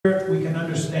we can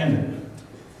understand it.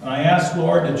 And I ask,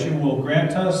 Lord, that you will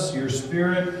grant us your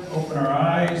Spirit, open our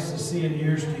eyes to see and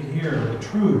ears to hear the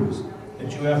truths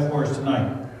that you have for us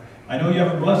tonight. I know you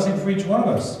have a blessing for each one of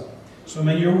us. So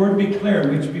may your word be clear and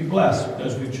we each be blessed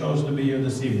as we've chosen to be here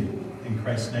this evening. In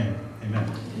Christ's name,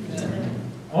 amen.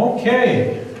 Amen.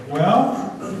 Okay,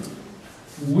 well,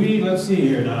 let's see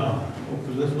here now.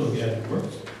 Hopefully this will get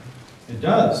works. It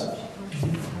does.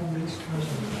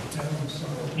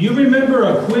 You remember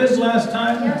a quiz last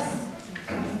time? Yes.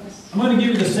 I'm going to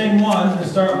give you the same one to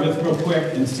start with real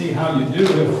quick and see how you do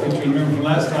if you remember from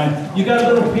last time. You got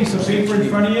a little piece of paper in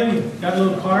front of you. You got a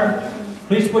little card.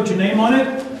 Please put your name on it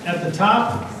at the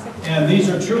top. And these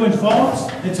are true and false.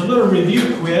 It's a little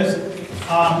review quiz.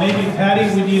 Maybe,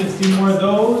 Patty, we need a few more of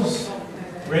those.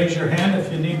 Raise your hand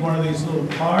if you need one of these little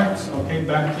cards. Okay,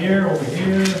 back here, over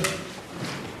here.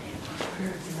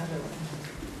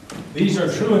 These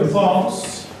are true and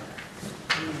false.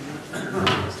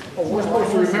 Oh, we're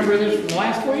supposed to remember this from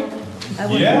last week?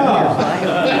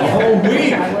 Yeah, a whole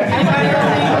week.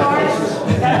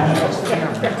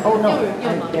 Oh, no.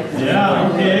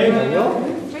 Yeah,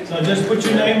 okay. So just put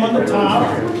your name on the top,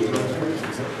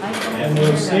 and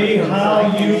we'll see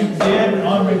how you did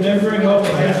on remembering what we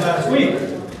had last week.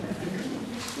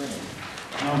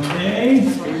 Okay.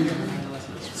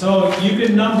 So you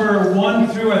can number 1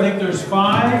 through, I think there's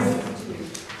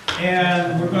 5,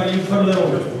 and we're going to put a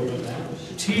little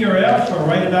T or F or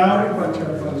write it out.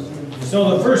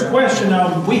 So the first question,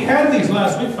 now we had these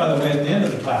last week, by the way, at the end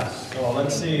of the class. So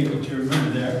let's see what you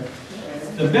remember there.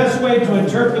 The best way to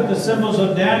interpret the symbols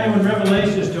of Daniel and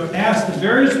Revelation is to ask the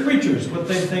various preachers what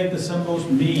they think the symbols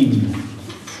mean.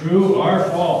 True or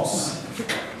false?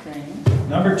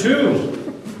 Number 2.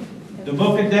 The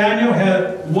book of Daniel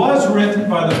was written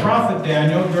by the prophet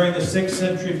Daniel during the 6th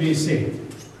century BC.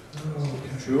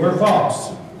 True or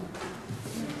false?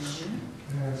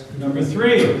 Number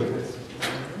 3.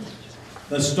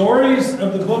 The stories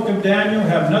of the book of Daniel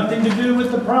have nothing to do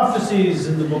with the prophecies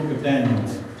in the book of Daniel.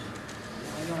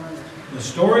 The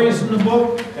stories in the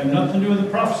book have nothing to do with the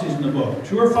prophecies in the book.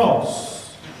 True or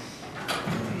false?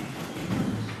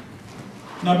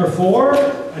 Number 4,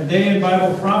 a day in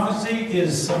Bible prophecy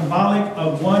is symbolic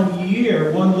of 1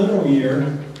 year, 1 literal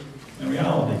year in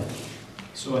reality.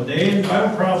 So a day in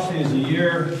Bible prophecy is a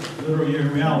year, literal year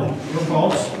in reality. True or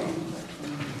false?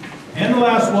 And the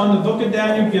last one, the book of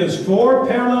Daniel gives 4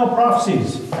 parallel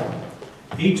prophecies,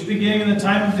 each beginning in the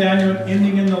time of Daniel and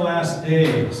ending in the last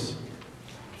days.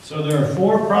 So there are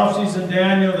 4 prophecies in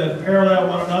Daniel that parallel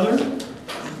one another.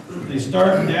 They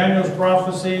start in Daniel's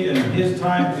prophecy and his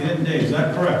time to the end days. Is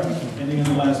that correct? Ending in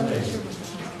the last days.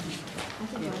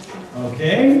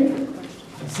 Okay.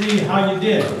 Let's see how you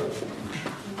did.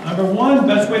 Number 1,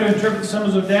 best way to interpret the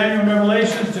symbols of Daniel and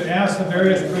Revelation is to ask the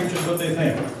various preachers what they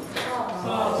think.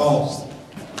 False.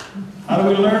 How do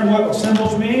we learn what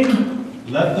symbols mean?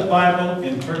 Let the Bible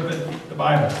interpret the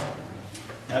Bible.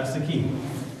 That's the key.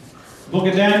 The book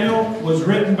of Daniel was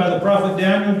written by the prophet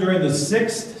Daniel during the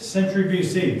 6th century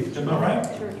BC. Is that about right?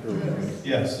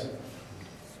 Yes.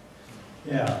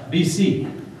 Yeah,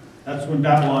 BC. That's when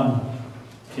Babylon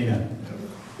came in.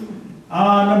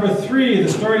 Number 3, the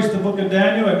stories of the book of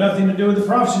Daniel have nothing to do with the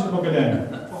prophecies of the book of Daniel.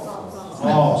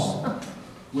 False.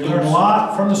 We learn a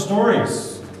lot from the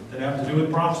stories that have to do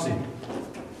with prophecy.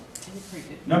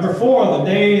 Number 4, the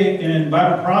day in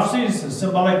Bible prophecies is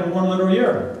symbolic of 1 literal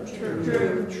year.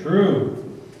 True.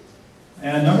 True.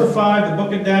 And number 5, the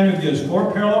book of Daniel gives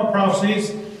 4 parallel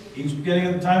prophecies, each beginning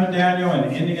at the time of Daniel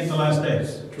and ending at the last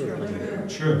days. True.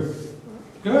 True.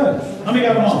 Good. How many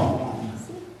got them all?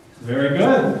 Very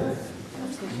good.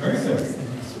 Very good.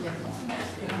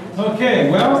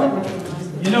 Okay, well,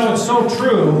 you know, it's so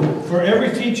true. For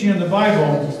every teaching in the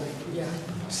Bible,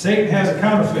 Satan has a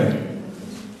counterfeit.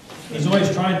 He's always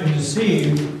trying to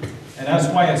deceive, and that's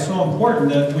why it's so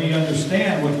important that we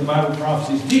understand what the Bible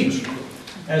prophecies teach.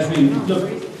 As we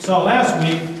saw last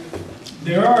week,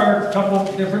 there are a couple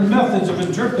different methods of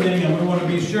interpreting, and we want to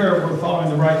be sure we're following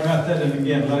the right method, and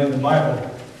again, letting the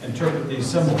Bible interpret these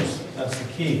symbols. That's the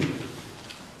key.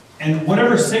 And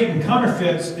whatever Satan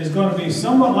counterfeits is going to be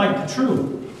somewhat like the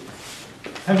truth.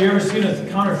 Have you ever seen a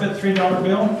counterfeit $3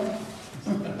 bill?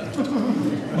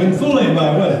 Wouldn't fool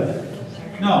anybody, would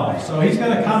it? No. So he's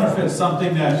going to counterfeit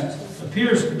something that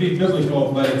appears to be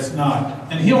biblical, but it's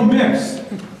not. And he'll mix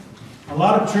a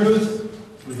lot of truth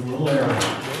with a little error.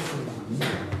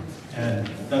 And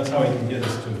that's how he can get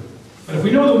us to it. But if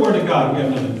we know the Word of God, we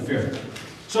have nothing to fear.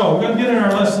 So we're going to get in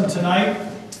our lesson tonight,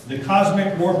 the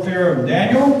cosmic warfare of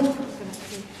Daniel.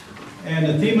 And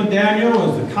the theme of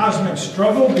Daniel is the cosmic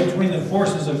struggle between the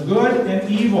forces of good and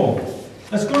evil.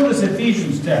 Let's go to this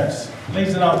Ephesians text.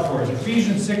 Lays it out for us.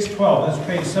 Ephesians 6:12. That's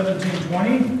page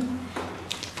 1720.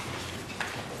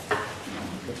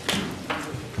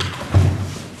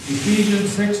 Ephesians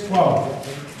 6:12.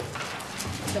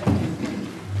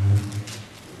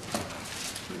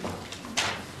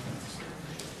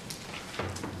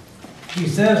 He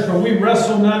says, "For we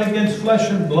wrestle not against flesh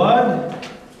and blood,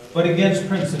 but against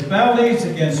principalities,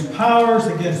 against powers,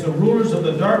 against the rulers of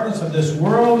the darkness of this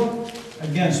world,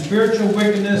 against spiritual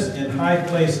wickedness in high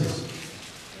places."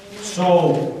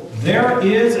 So there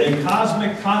is a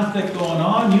cosmic conflict going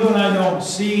on. You and I don't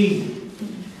see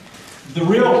the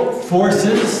real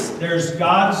forces. There's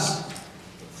God's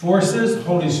forces,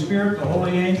 Holy Spirit, the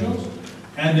holy angels,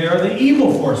 and there are the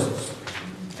evil forces.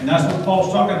 And that's what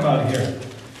Paul's talking about here.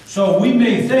 So we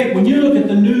may think, when you look at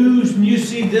the news and you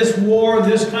see this war,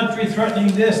 this country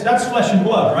threatening this, that's flesh and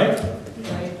blood, right?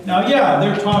 Right. Now, yeah,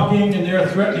 they're talking and they're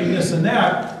threatening this and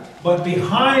that, but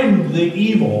behind the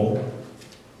evil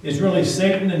is really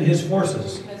Satan and his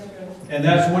forces. That's true. And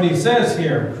that's what he says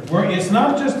here. It's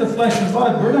not just the flesh and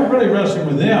blood. We're not really wrestling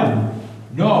with them.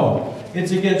 No.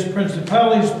 It's against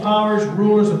principalities, powers,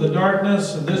 rulers of the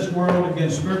darkness of this world,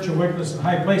 against spiritual wickedness in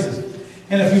high places.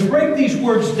 And if you break these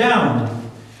words down,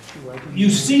 you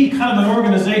see kind of an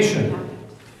organization.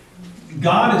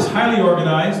 God is highly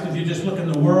organized. If you just look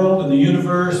in the world and the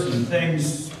universe and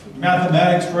things,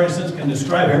 mathematics, for instance, can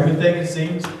describe everything, it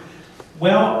seems.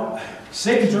 Well,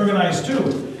 Satan's organized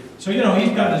too. So, you know,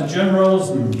 he's got his generals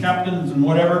and captains and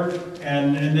whatever,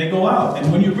 and they go out.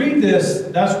 And when you read this,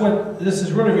 that's what this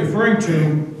is really referring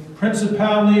to.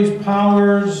 Principalities,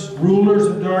 powers, rulers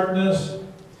of darkness,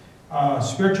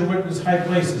 spiritual wickedness, high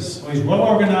places. So he's well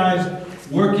organized,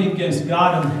 working against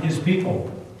God and his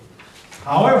people.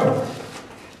 However,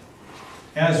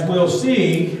 as we'll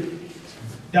see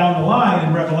down the line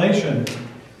in Revelation,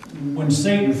 when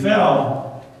Satan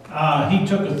fell, he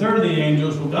took a third of the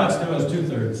angels. Well, God still has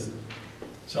 2/3.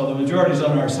 So the majority is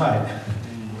on our side.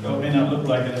 Though it may not look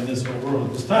like it in this whole world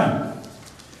at this time.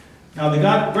 Now,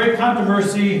 the great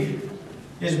controversy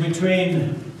is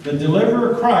between the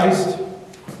deliverer, Christ,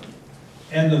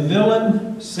 and the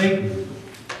villain, Satan.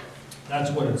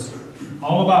 That's what it's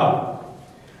all about.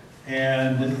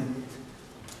 And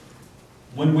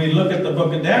when we look at the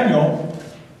book of Daniel,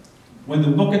 when the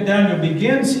book of Daniel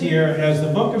begins here, as the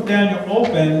book of Daniel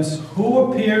opens,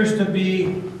 who appears to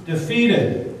be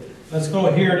defeated? Let's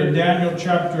go here to Daniel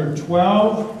chapter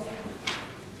 12,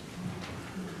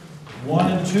 1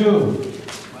 and 2.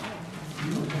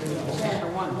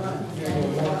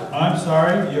 I'm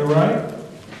sorry, you're right.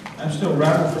 I'm still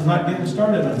rattled from not getting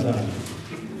started on time.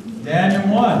 Daniel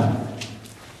 1.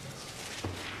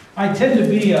 I tend to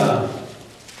be a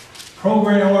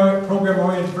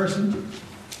program-oriented person.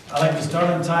 I like to start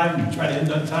on time and try to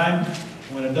end on time.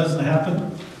 When it doesn't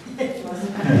happen,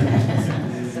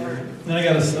 then I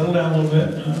got to settle down a little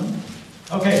bit.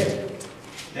 Okay.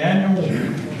 Daniel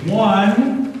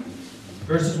 1,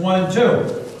 verses 1 and 2.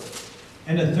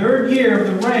 In the 3rd year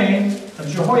of the reign of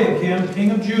Jehoiakim,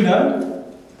 king of Judah,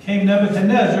 came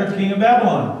Nebuchadnezzar, king of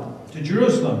Babylon, to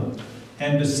Jerusalem,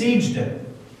 and besieged it.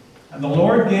 And the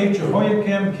Lord gave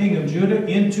Jehoiakim, king of Judah,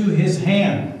 into his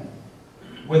hand,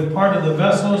 with part of the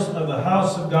vessels of the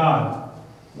house of God,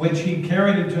 which he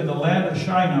carried into the land of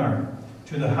Shinar,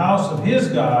 to the house of his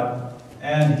God,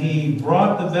 and he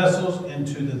brought the vessels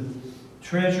into the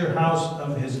treasure house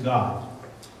of his God.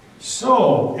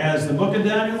 So, as the book of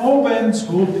Daniel opens,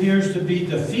 who appears to be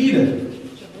defeated?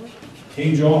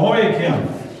 King Jehoiakim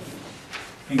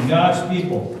and God's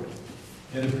people.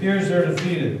 It appears they're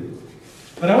defeated.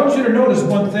 But I want you to notice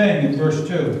one thing in verse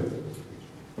 2.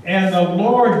 And the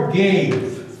Lord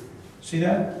gave. See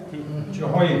that?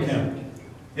 Jehoiakim.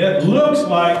 It looks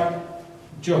like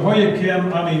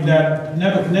that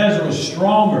Nebuchadnezzar was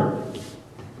stronger.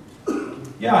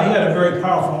 Yeah, he had a very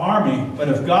powerful army, but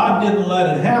if God didn't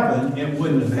let it happen, it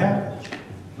wouldn't have happened.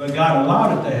 But God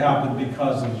allowed it to happen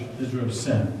because of Israel's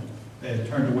sin. They had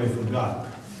turned away from God.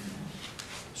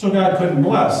 So God couldn't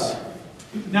bless.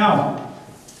 Now,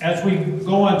 as we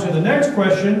go on to the next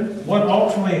question, what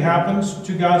ultimately happens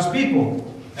to God's people?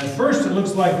 At first it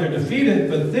looks like they're defeated,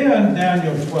 but then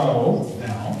Daniel 12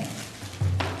 now.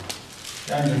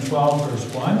 Daniel 12 verse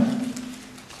 1.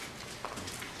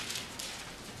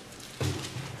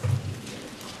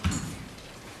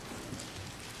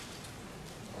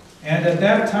 And at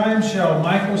that time shall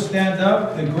Michael stand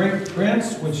up, the great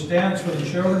prince, which stands for the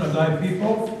children of thy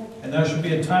people, and there shall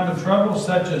be a time of trouble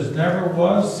such as never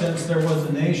was since there was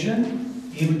a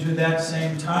nation, even to that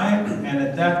same time. And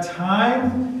at that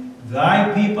time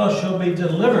thy people shall be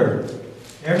delivered,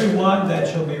 every one that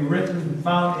shall be written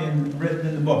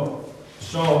in the book.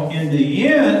 So in the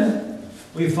end,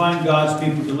 we find God's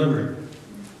people delivered.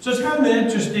 So it's kind of an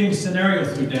interesting scenario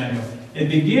through Daniel. It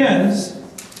begins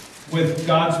with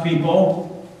God's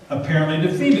people apparently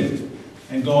defeated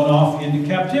and going off into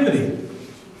captivity.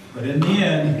 But in the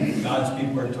end, God's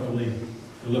people are totally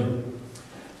delivered.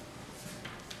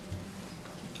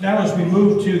 Now as we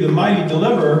move to the mighty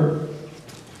deliverer,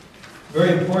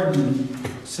 very important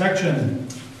section,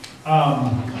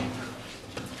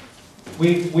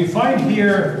 we find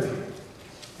here,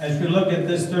 as we look at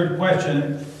this third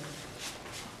question,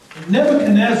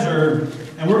 Nebuchadnezzar,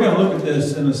 and we're going to look at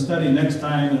this in a study next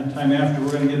time and time after,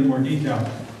 we're going to get in more detail.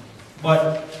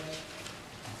 But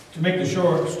to make the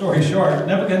story short,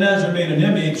 Nebuchadnezzar made an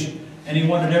image and he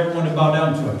wanted everyone to bow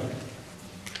down to it.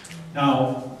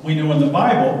 Now, we know in the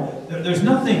Bible, there's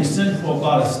nothing sinful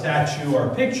about a statue or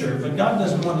a picture, but God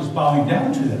doesn't want us bowing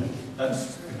down to them.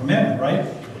 That's the commandment, right?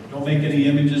 Don't make any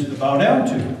images to bow down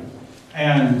to.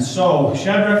 And so,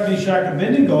 Shadrach, Meshach, and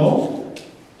Abednego,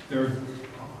 they're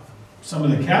some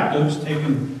of the captives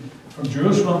taken from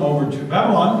Jerusalem over to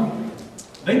Babylon.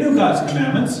 They knew God's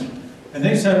commandments, and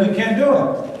they said, we can't do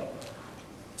it.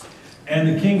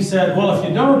 And the king said, well, if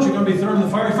you don't, you're going to be thrown in the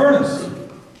fiery furnace.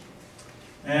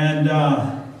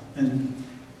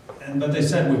 But they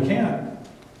said, we can't.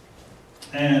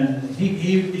 And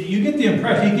you get the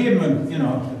impression, he gave them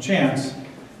a chance.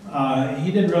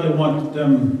 He didn't really want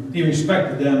them, he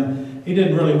respected them. He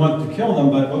didn't really want to kill them,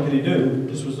 but what could he do?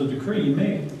 This was the decree he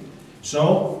made.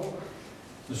 So,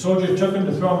 the soldiers took him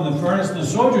to throw him in the furnace. The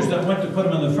soldiers that went to put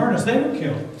him in the furnace, they were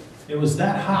killed. It was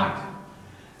that hot.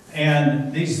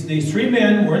 And these three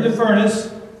men were in the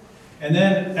furnace. And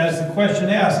then, as the question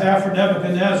asks, after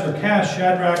Nebuchadnezzar cast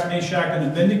Shadrach, Meshach,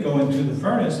 and Abednego into the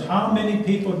furnace, how many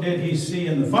people did he see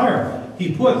in the fire?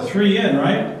 He put three in,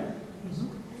 right?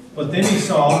 But then he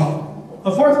saw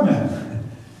a fourth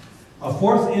man. A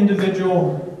fourth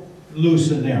individual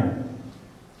loose in there.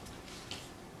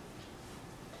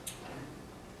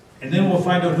 And then we'll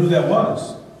find out who that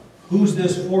was. Who's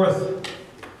this fourth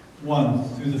one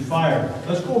through the fire?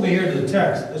 Let's go over here to the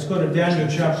text. Let's go to Daniel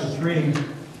chapter 3.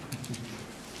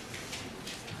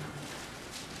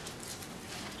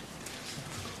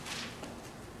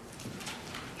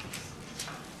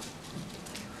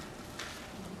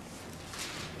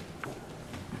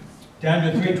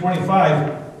 Daniel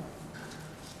 3:25.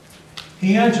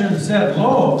 He answered and said,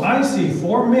 lo, I see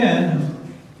four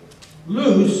men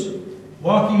loose,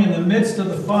 walking in the midst of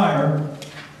the fire,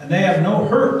 and they have no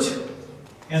hurt.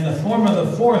 And the form of the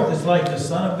fourth is like the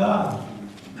Son of God.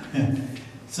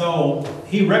 So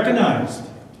he recognized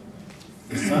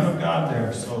the Son of God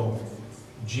there. So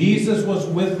Jesus was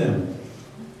with them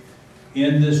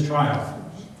in this trial.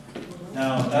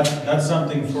 Now that's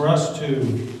something for us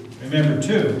to remember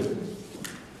too.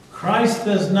 Christ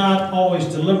does not always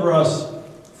deliver us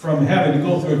from having to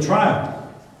go through a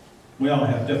trial. We all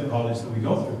have difficulties that we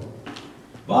go through.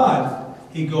 But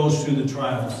he goes through the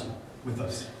trials with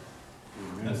us.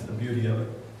 That's the beauty of it.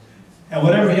 And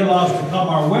whatever he allows to come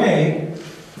our way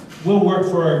will work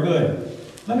for our good.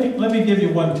 Let me give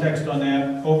you one text on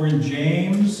that. Over in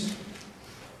James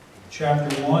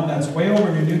chapter 1. That's way over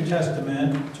in your New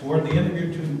Testament. Toward the end of your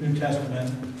New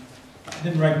Testament. I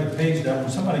didn't write the page down. When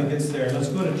somebody gets there, let's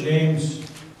go to James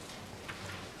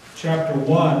chapter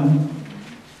 1.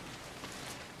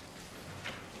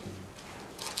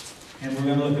 And we're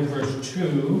going to look at verse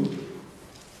 2.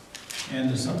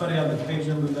 And is somebody on the page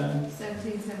number of that?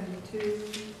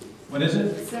 1772. What is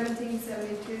it?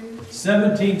 1772.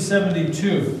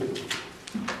 1772.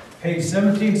 Page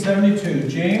 1772.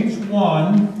 James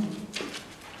 1,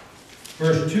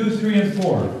 verse 2, 3, and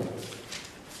 4.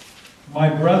 My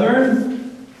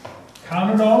brethren,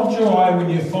 count it all joy when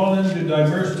you fall into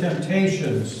diverse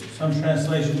temptations. Some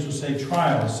translations will say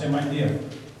trials, same idea.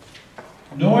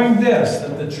 Knowing this,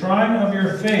 that the trying of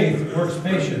your faith works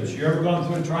patience. You ever gone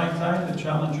through a trying time to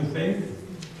challenge your faith?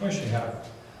 Of course you have.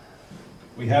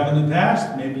 We have in the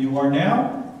past, maybe you are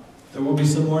now. There will be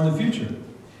some more in the future.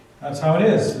 That's how it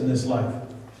is in this life.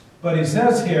 But he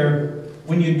says here,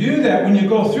 when you do that, when you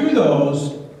go through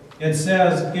those, it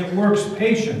says it works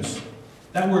patience.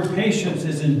 That word patience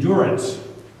is endurance.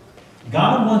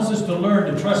 God wants us to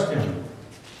learn to trust him,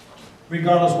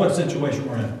 regardless what situation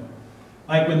we're in.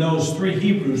 Like when those three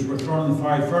Hebrews were thrown in the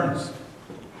fiery furnace.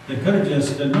 They could have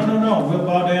just said, no, we'll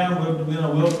bow down,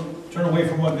 we'll turn away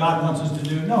from what God wants us to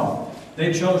do. No,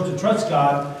 they chose to trust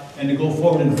God and to go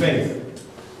forward in faith.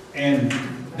 And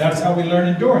that's how we learn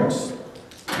endurance,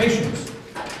 patience.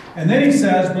 And then he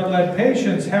says, but let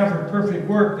patience have her perfect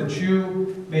work, that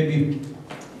you may be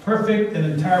perfect and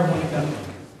entire, wanting nothing.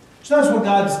 So that's what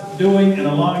God's doing and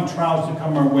allowing trials to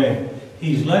come our way.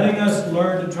 He's letting us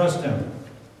learn to trust Him.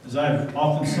 As I've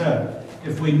often said,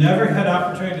 if we never had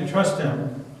opportunity to trust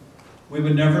Him, we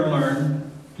would never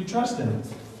learn to trust Him.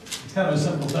 It's kind of a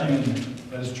simple thing, and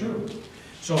that is true.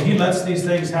 So He lets these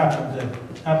things happen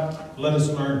to let us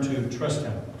learn to trust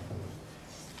Him.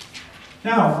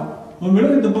 Now, when we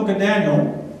look at the book of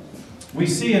Daniel, we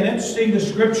see an interesting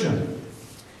description.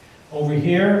 Over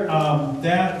here,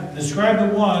 that describe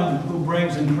the one who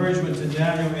brings encouragement to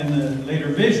Daniel in the later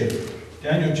vision.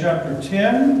 Daniel chapter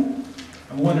 10,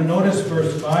 I want to notice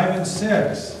verse 5 and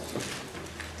 6.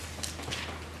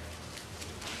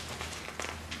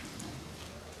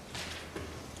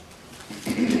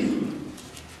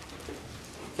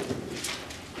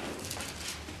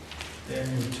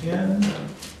 Daniel 10,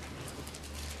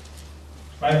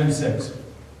 5 and 6. It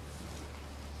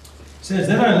says,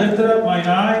 Then I lifted up mine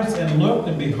eyes and looked,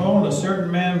 and behold, a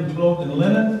certain man clothed in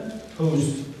linen,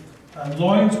 whose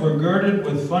loins were girded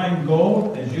with fine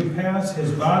gold, as Upas.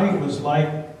 His body was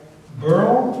like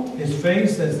beryl, his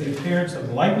face as the appearance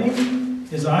of lightning,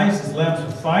 his eyes as lamps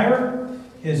of fire,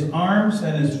 his arms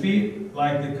and his feet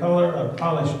like the color of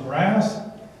polished brass,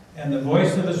 and the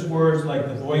voice of his words like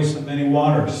the voice of many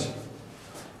waters.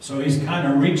 So he's kind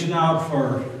of reaching out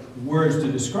for words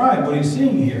to describe what he's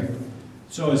seeing here.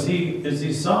 So as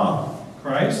he saw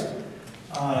Christ,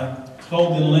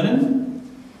 clothed in linen,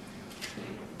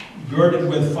 girded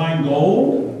with fine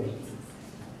gold.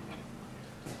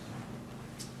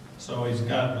 So he's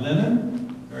got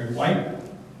linen, very white,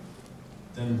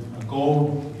 then a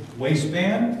gold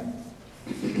waistband.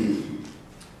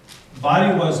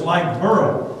 Body was like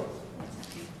beryl.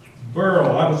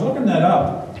 Beryl, I was looking that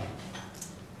up.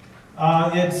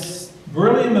 It's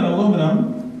beryllium and aluminum.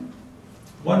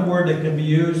 One word that can be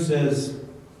used is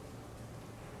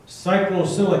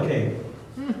cyclosilicate.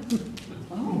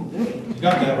 You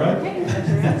got that, right?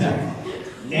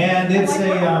 And it's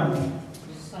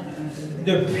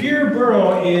the pure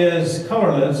beryl is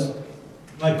colorless,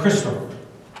 like crystal.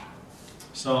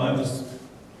 So that was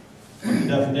what the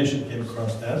definition came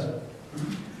across as.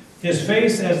 His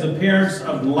face has the appearance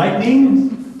of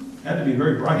lightning. Had to be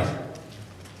very bright.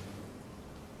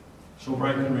 So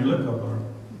bright can we look up on him.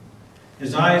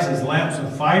 His eyes as lamps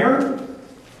of fire.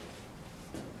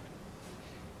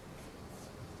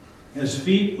 His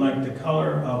feet like the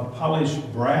color of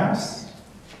polished brass.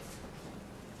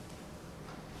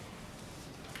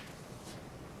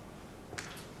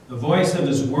 The voice of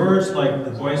his words like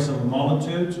the voice of a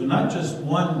multitude. So not just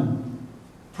one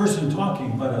person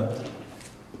talking, but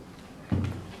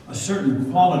a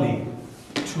certain quality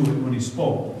to it when he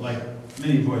spoke, like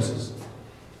many voices.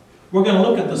 We're going to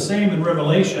look at the same in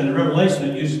Revelation. In Revelation,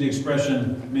 it uses the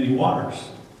expression many waters.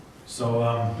 So,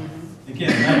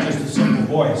 again, not just a simple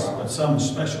voice, but some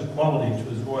special quality to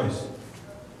his voice.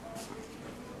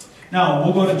 Now,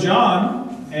 we'll go to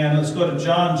John, and let's go to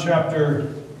John chapter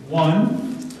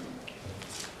 1,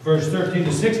 verse 13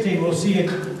 to 16. We'll see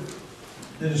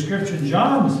the description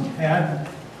John's had.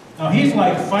 Now, he's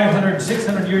like 500,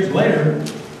 600 years later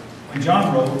when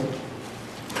John wrote.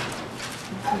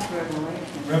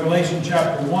 Revelation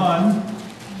chapter 1.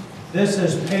 This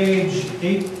is page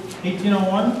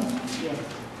 1801.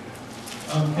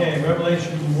 Okay,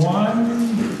 Revelation 1,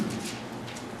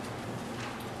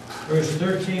 verse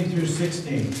 13 through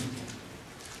 16.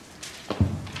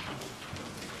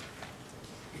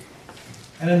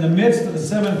 And in the midst of the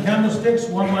 7 candlesticks,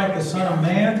 one like the Son of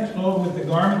Man, clothed with the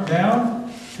garment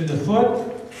down to the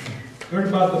foot, girded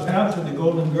about the path with the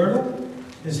golden girdle.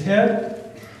 His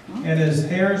head and his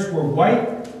hairs were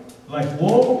white, like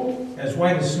wool, as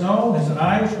white as snow. His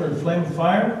eyes were a flame of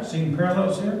fire, seeing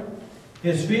parallels here.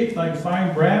 His feet like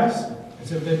fine brass,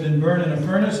 as if they'd been burned in a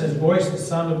furnace. His voice the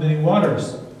sound of many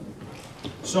waters.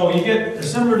 So you get a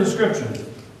similar description.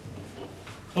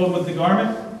 Clothed with the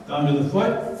garment, down to the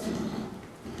foot.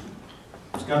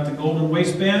 He's got the golden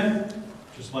waistband,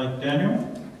 just like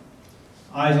Daniel.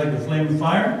 Eyes like a flame of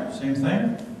fire, same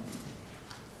thing.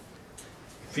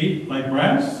 Feet like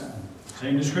brass,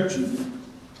 same description.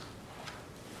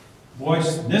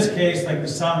 Voice, in this case, like the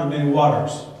sound of many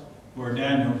waters, or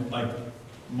Daniel, like a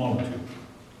multitude.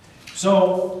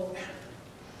 So,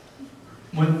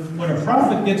 when a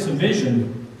prophet gets a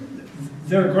vision,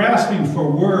 they're grasping for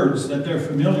words that they're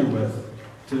familiar with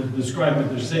to describe what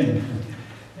they're seeing.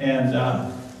 And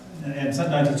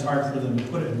sometimes it's hard for them to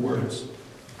put it in words.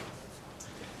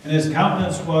 And his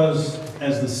countenance was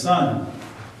as the sun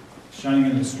shining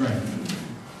in its strength.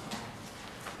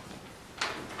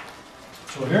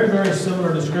 So a very, very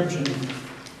similar description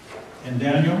in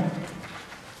Daniel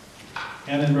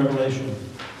and in Revelation.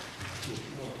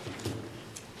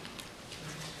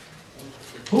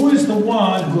 Who is the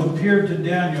one who appeared to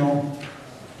Daniel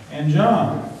and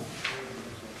John?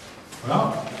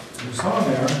 Well, you saw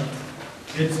there,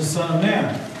 it's the Son of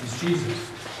Man. It's Jesus.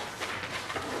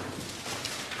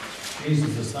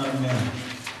 Jesus, the Son of Man.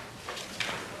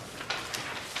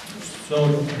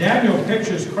 So Daniel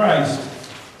pictures Christ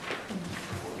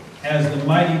as the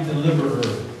mighty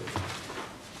deliverer.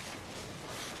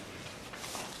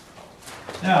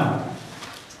 Now,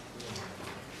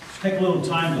 let's take a little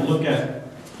time to look at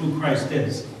who Christ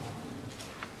is.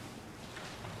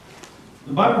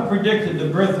 The Bible predicted the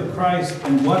birth of Christ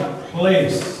in what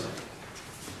place?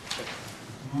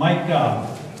 Might God.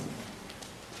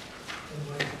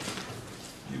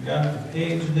 You got the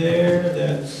page there,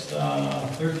 that's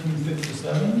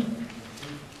 1357.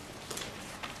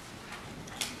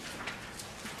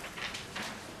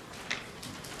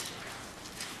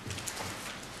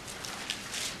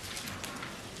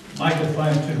 Micah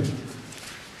 5:2.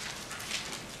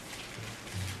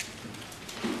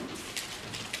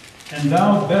 And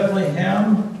thou,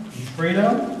 Bethlehem,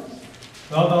 Ephrathah,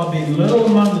 though thou be little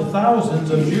among the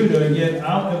thousands of Judah, yet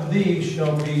out of thee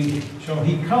shall he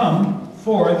come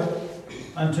forth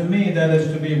unto me that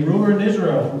is to be ruler in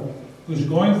Israel, whose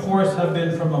going forth have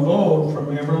been from of old,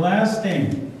 from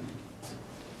everlasting.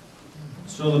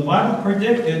 So the Bible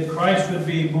predicted Christ would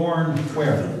be born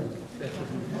where?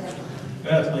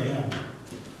 Bethlehem.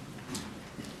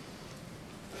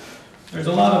 There's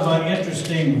a lot of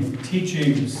interesting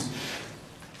teachings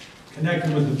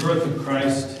connected with the birth of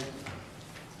Christ.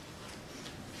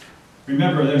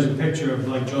 Remember, there's a picture of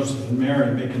like Joseph and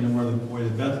Mary making their way to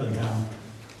Bethlehem.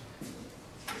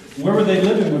 Where were they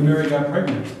living when Mary got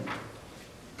pregnant?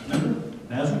 Remember?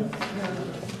 Nazareth?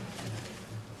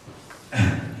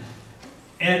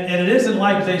 And it isn't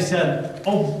like they said,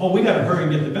 oh, we got to hurry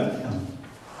and get to Bethlehem,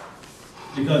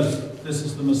 because this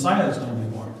is the Messiah that's going to be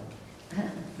born.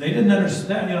 They didn't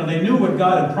understand, they knew what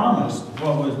God had promised,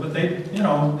 but they, it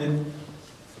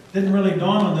didn't really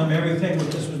dawn on them everything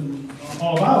what this was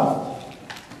all about.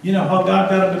 You know how God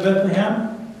got up to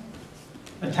Bethlehem?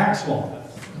 A tax law.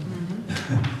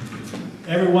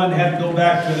 Everyone had to go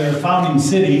back to their founding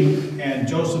city, and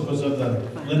Joseph was of the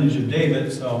lineage of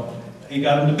David, so he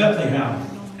got him to Bethlehem.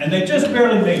 And they just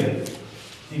barely made it.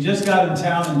 He just got in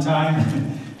town in time.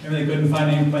 Maybe they couldn't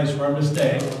find any place for him to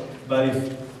stay, but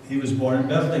he was born in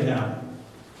Bethlehem.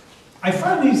 I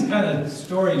find these kind of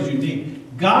stories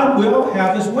unique. God will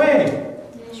have his way.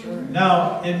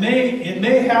 Now, it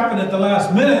may happen at the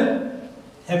last minute.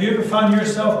 Have you ever found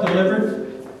yourself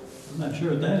delivered? I'm not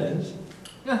sure what that is.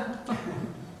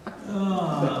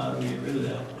 Oh, get rid of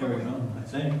that. There we go, I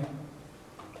think.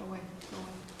 Go away.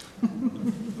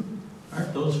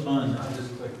 Aren't those fun?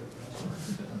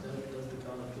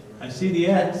 I see the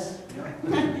ads.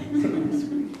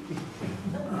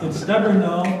 It's stubborn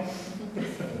though.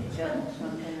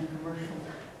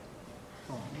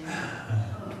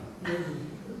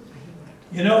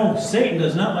 Satan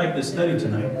does not like to study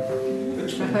tonight.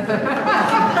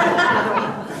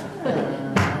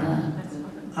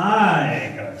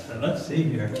 Let's see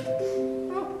here.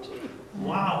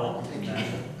 Wow. I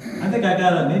think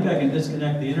maybe I can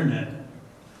disconnect the internet.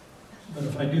 But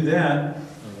if I do that,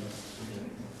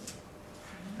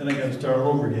 then I got to start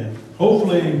over again.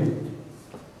 Hopefully,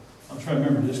 I'll try to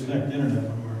remember to disconnect the internet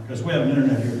when because we have an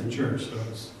internet here at the church, so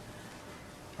it's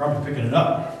probably picking it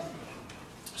up.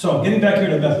 So, getting back here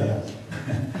to Bethlehem.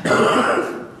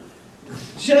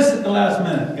 Just at the last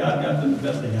minute, God got them to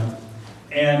Bethlehem.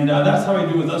 And that's how he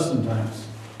do with us sometimes.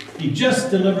 He just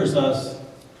delivers us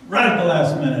right at the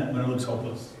last minute when it looks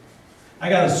hopeless. I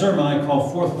got a sermon I call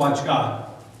Fourth Watch God.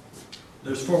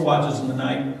 There's 4 watches in the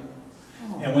night.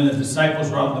 And when the disciples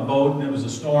were out in the boat and it was a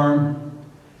storm,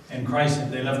 and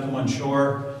they left them on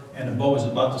shore, and the boat was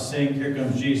about to sink, here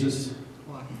comes Jesus,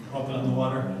 walking on the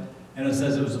water. And it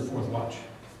says it was the 4th watch.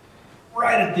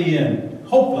 Right at the end,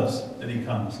 hopeless that he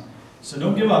comes. So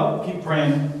don't give up, keep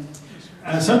praying.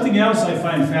 Something else I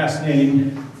find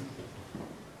fascinating.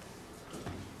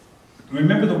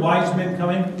 Remember the wise men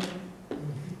coming?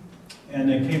 And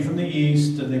they came from the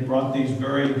east, and they brought these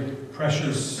very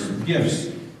precious gifts.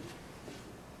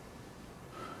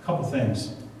 A couple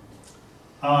things.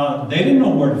 They didn't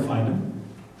know where to find them.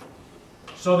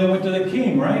 So they went to the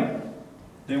king, right?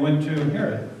 They went to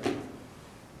Herod.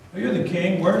 Oh, you're the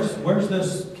king. Where's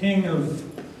this king of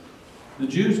the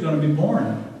Jews going to be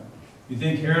born? You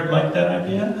think Herod liked that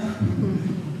idea?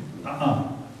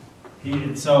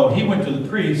 So he went to the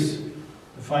priests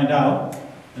to find out,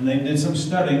 and they did some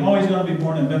studying. Oh, he's going to be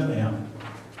born in Bethlehem.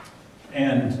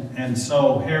 And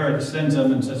so Herod sends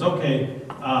them and says, okay,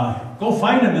 go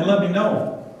find him and let me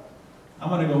know. I'm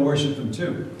going to go worship him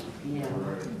too. Yeah.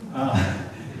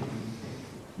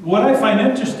 What I find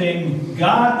interesting,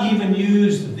 God even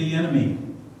used the enemy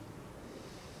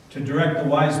to direct the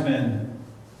wise men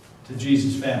to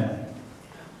Jesus' family.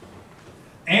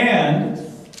 And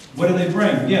what do they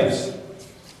bring? Gifts.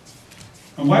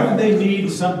 And why would they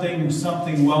need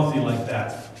something wealthy like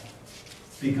that?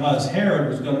 Because Herod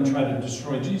was going to try to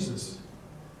destroy Jesus.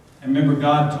 And remember,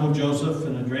 God told Joseph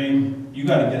in a dream, you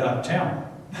got to get out of town.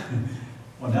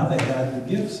 Well, now they had the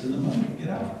gifts and the money to get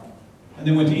out. And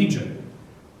they went to Egypt.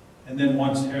 And then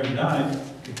once Herod died,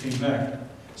 they came back.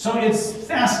 So it's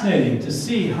fascinating to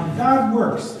see how God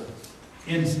works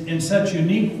in such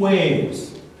unique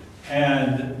ways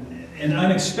and in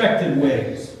unexpected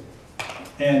ways.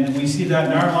 And we see that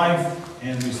in our life,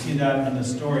 and we see that in the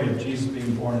story of Jesus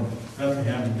being born in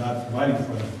Bethlehem and God providing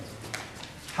for them.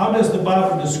 How does the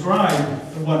Bible describe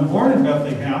the one born in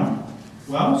Bethlehem?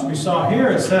 Well, as we saw here,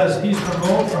 it says he's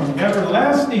remote from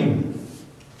everlasting.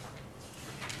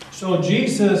 So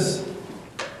Jesus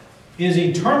is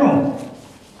eternal.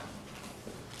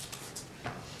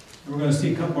 We're going to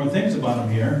see a couple more things about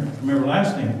him here from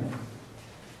everlasting.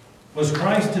 Was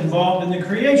Christ involved in the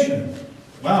creation?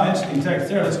 Wow, interesting text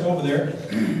there. Let's go over there.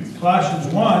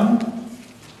 Colossians 1.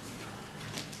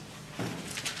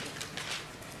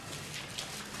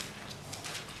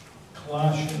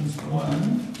 Colossians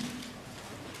 1,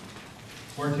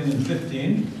 14 and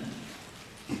 15.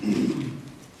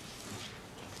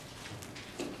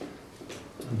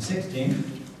 And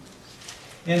 16.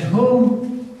 In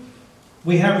whom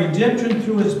we have redemption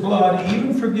through his blood,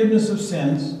 even forgiveness of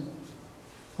sins,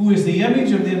 who is the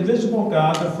image of the invisible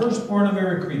God, the firstborn of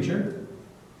every creature.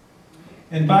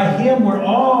 And by him were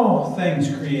all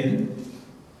things created,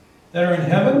 that are in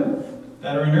heaven,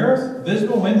 that are in earth,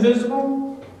 visible, invisible,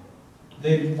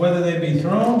 whether they be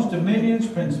thrones, dominions,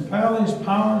 principalities,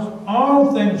 powers,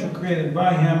 all things were created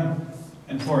by him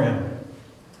and for him.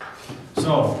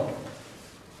 So,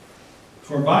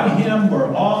 for by him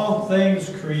were all things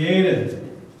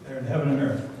created, that are in heaven and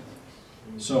earth.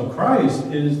 So Christ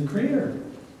is the creator.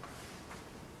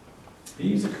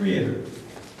 He's the creator.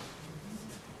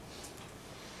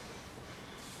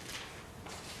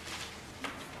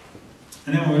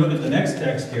 And then when we look at the next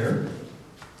text here,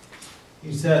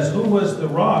 he says, who was the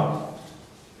rock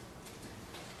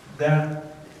that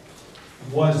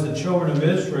was the children of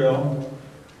Israel,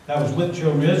 that was with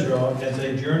children of Israel as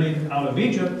they journeyed out of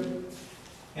Egypt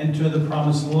into the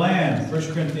promised land?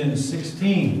 1 Corinthians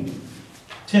 10,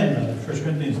 1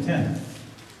 Corinthians 10.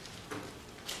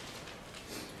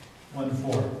 1 to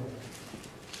 4. So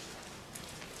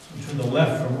to the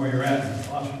left from where you're at in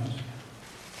Colossians.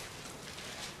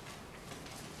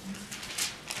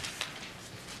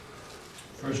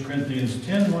 First Corinthians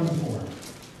 10, 1 to 4.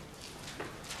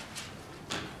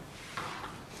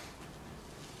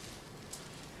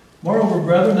 Moreover,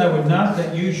 brethren, I would not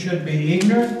that you should be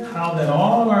ignorant how that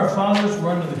all our fathers were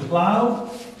under the cloud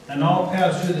and all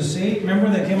passed through the sea. Remember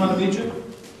they came out of Egypt?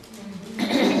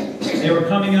 They were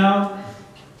coming out.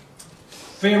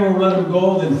 Pharaoh let them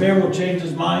go, then Pharaoh changed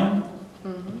his mind.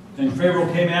 Then Pharaoh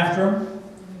came after them.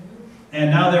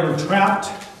 And now they were trapped.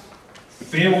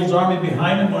 Pharaoh's army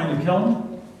behind them, going to kill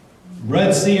them.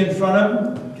 Red Sea in front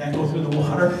of them. Can't go through the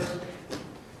water.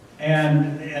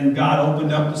 And God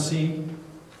opened up the sea.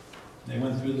 They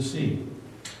went through the sea.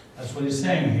 That's what he's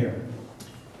saying here.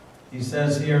 He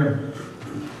says here,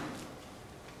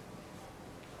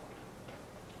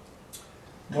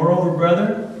 moreover,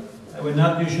 brethren, I would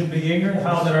not you should be ignorant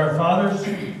how that our fathers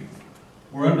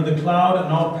were under the cloud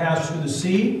and all passed through the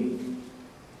sea.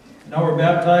 And all were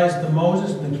baptized to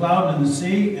Moses in the cloud and in the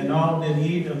sea, and all did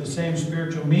eat of the same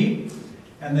spiritual meat,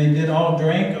 and they did all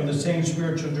drink of the same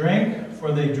spiritual drink,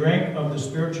 for they drank of the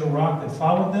spiritual rock that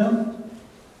followed them.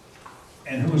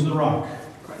 And who was the rock?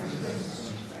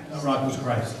 The rock was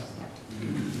Christ.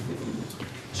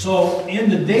 So in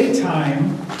the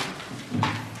daytime,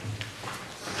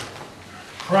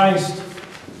 Christ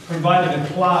provided a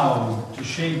cloud to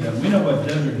shade them. We know what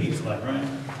desert heat's like, right?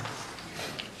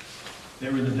 They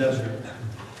were in the desert.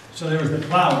 So there was the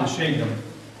cloud to shade them.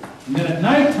 And then at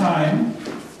nighttime,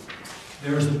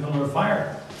 there was the pillar of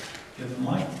fire to give them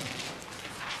light.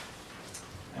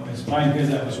 And it's fine here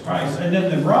that was Christ. And then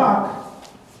the rock,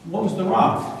 what was the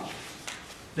rock?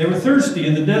 They were thirsty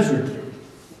in the desert.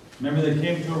 Remember they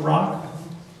came to a rock?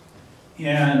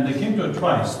 And they came to it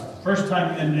twice. First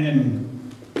time,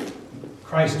 and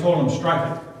Christ told him,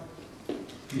 strike it.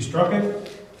 He struck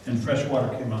it, and fresh water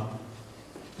came out.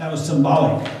 That was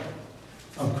symbolic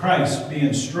of Christ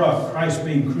being struck, Christ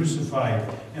being crucified,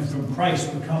 and from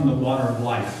Christ would come the water of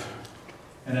life.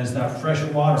 And as that fresh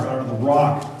water out of the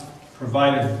rock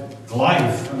provided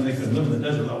life. I mean, they could live in the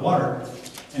desert without water.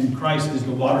 And Christ is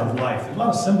the water of life. There's a lot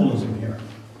of symbolism here.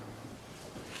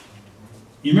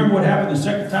 You remember what happened the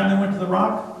second time they went to the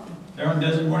rock? They're on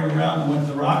desert morning around and went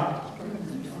to the rock.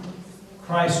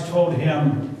 Christ told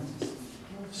him,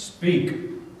 speak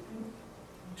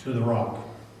to the rock.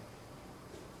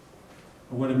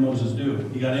 But what did Moses do?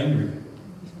 He got angry.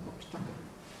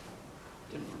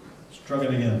 Struck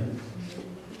it again.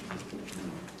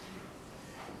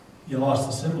 You lost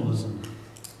the symbolism.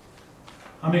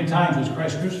 How many times was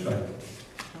Christ crucified?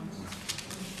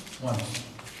 Once.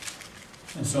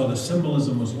 And so the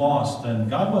symbolism was lost, and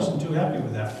God wasn't too happy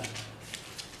with that.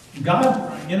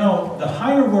 God, you know, the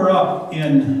higher we're up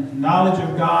in knowledge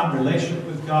of God, relationship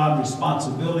with God,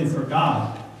 responsibility for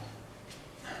God,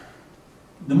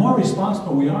 the more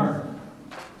responsible we are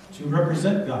to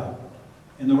represent God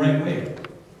in the right way.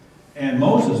 And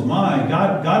Moses,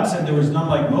 God said there was none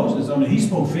like Moses. I mean, he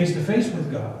spoke face to face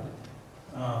with God.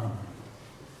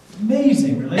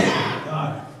 Amazing relationship with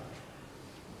God.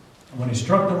 And when he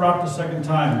struck the rock the second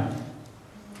time,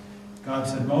 God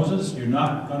said, Moses, you're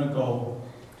not going to go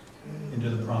into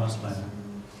the promised land.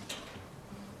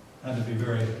 That would be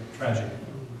very tragic.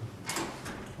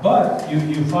 But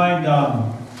you find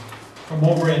from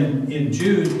over in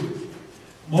Jude,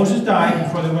 Moses died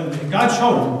before they went. God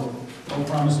showed him the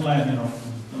promised land,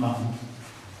 the mountain.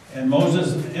 And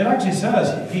Moses, it actually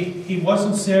says, he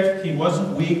wasn't sick, he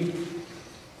wasn't weak,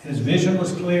 his vision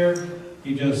was clear,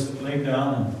 he just laid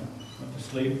down and went to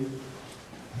sleep.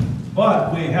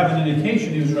 But we have an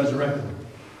indication he was resurrected.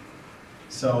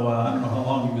 So I don't know how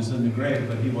long he was in the grave,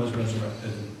 but he was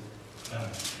resurrected.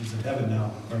 He's in heaven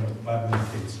now, according to what the Bible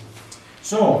indicates.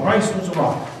 So Christ was a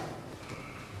rock.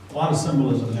 A lot of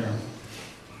symbolism there.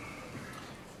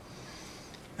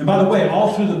 And by the way,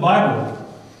 all through the Bible,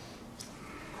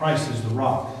 Christ is the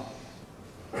rock.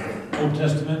 Old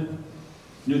Testament,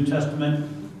 New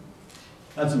Testament.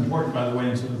 That's important, by the way,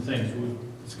 in some of the things we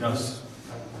discuss.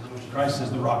 Christ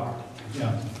is the rock.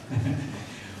 Yeah.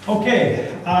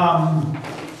 Okay.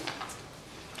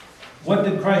 What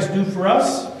did Christ do for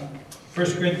us?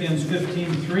 1 Corinthians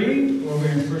 15:3. Over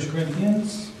in 1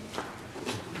 Corinthians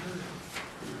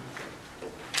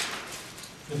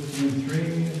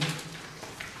 15:3.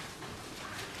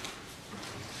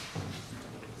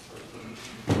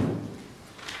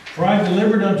 For I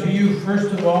delivered unto you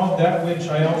first of all that which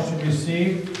I also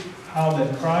received, how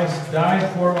that Christ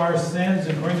died for our sins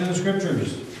according to the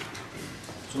Scriptures.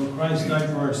 So Christ died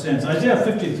for our sins. Isaiah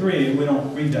 53, we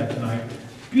don't read that tonight.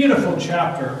 Beautiful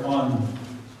chapter on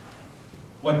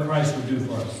what Christ would do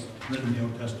for us, written in the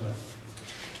Old Testament.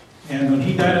 And when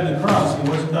he died on the cross, he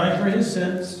wasn't dying for his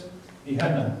sins. He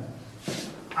had none.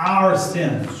 Our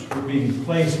sins were being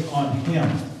placed on him.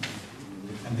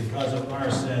 And because of our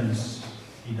sins,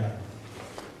 he died.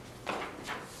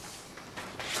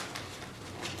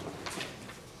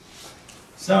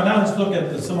 So now let's look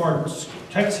at some more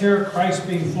text here. Christ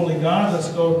being fully God. Let's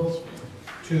go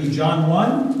to John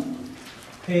 1,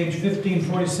 page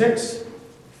 1546.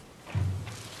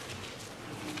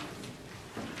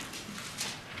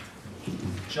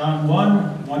 John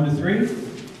 1, 1 to 3.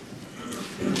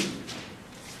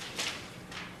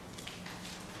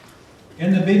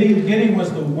 In the beginning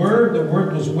was the Word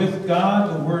was with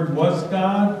God, the Word was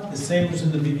God, the same was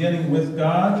in the beginning with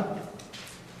God.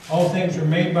 All things were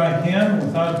made by Him,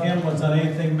 without Him was not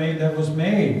anything made that was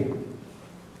made.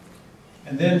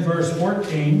 And then verse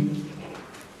 14,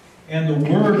 and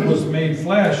the Word was made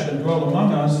flesh and dwelt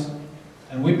among us,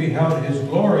 and we beheld His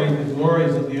glory, the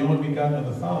glories of the only begotten of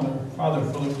the Father,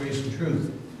 full of grace and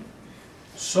truth.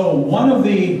 So one of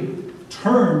the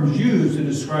terms used to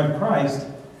describe Christ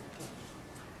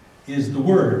is the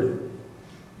Word.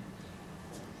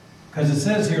 Because it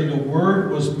says here, the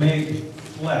Word was made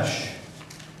flesh,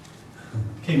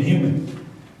 became human.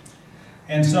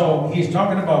 And so he's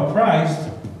talking about Christ.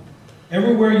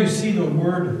 Everywhere you see the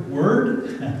word,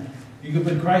 you can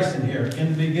put Christ in here.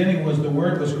 In the beginning was the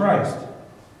Word was Christ.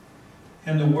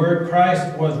 And the Word,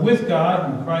 Christ, was with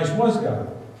God, and Christ was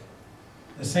God.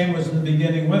 The same was in the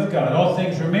beginning with God. All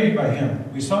things were made by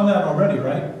Him. We saw that already,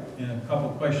 right? In a couple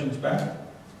questions back.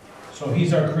 So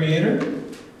He's our Creator.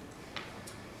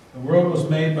 The world was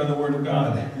made by the Word of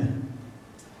God.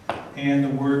 And the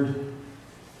Word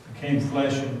became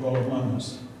flesh and dwelt among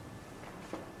us.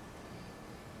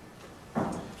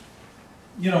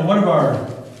 You know, one of our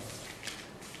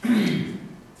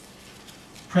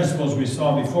principles we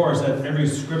saw before is that every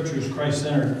Scripture is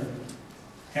Christ-centered.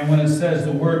 And when it says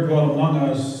the Word dwelt among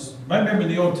us, I remember in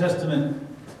the Old Testament,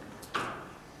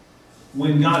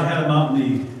 when God had Him out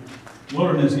in the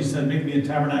wilderness, He said, make me a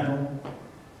tabernacle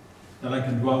that I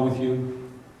can dwell with you.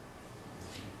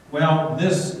 Well,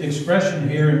 this expression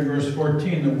here in verse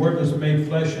 14, the Word was made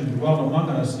flesh and dwelt among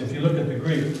us, if you look at the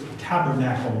Greek,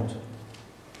 tabernacled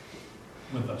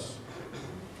with us.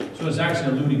 So it's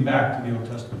actually alluding back to the Old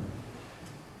Testament.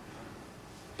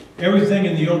 Everything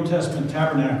in the Old Testament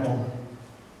tabernacle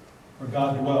where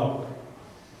God dwelt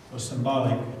was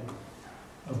symbolic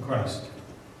of Christ.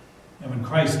 And when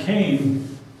Christ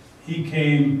came, He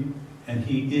came and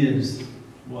He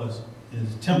was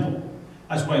His temple.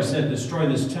 That's why He said, destroy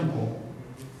this temple,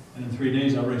 and in 3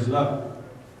 days I'll raise it up.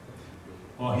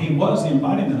 Well, He was the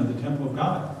embodiment of the temple of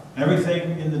God.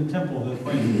 Everything in the temple that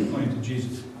pointed to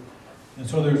Jesus. And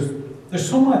so there's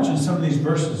so much in some of these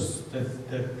verses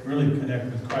that really connect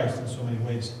with Christ in so many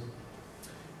ways.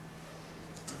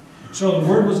 So the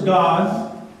Word was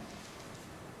God.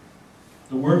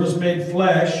 The Word was made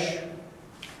flesh,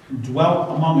 and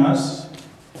dwelt among us.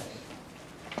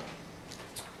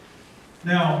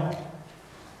 Now,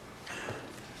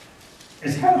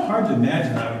 it's kind of hard to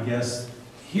imagine, I would guess.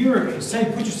 Here, say,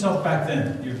 put yourself back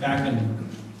then. You're back in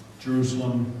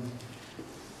Jerusalem,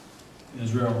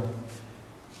 Israel.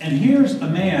 And here's a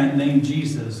man named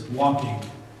Jesus walking.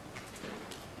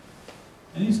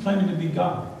 And he's claiming to be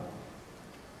God.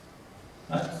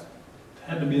 That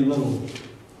had to be a little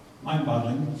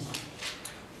mind-boggling.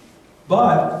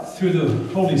 But through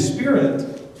the Holy Spirit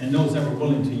and those that were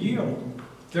willing to yield,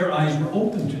 their eyes were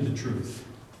open to the truth.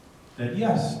 That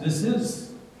yes, this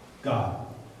is God.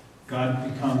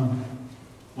 God become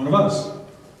one of us,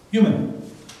 human.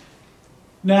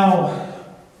 Now,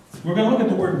 we're going to look at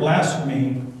the word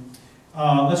blasphemy.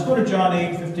 Let's go to John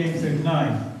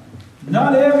 8:58-59.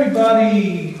 Not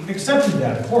everybody accepted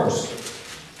that, of course.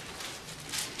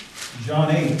 John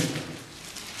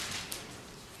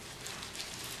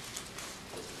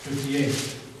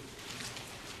 8:58.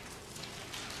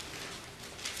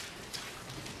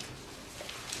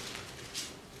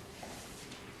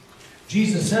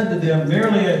 Jesus said to them,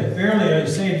 verily, verily, I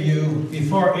say to you,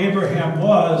 before Abraham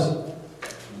was,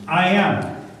 I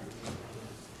am.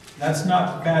 That's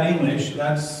not bad English,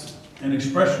 that's an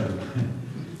expression.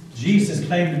 Jesus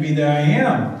claimed to be the I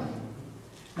am.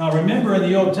 Now remember in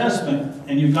the Old Testament,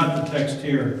 and you've got the text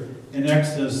here in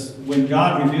Exodus, when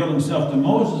God revealed Himself to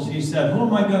Moses, He said, who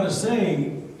am I going to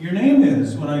say your name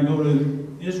is when I go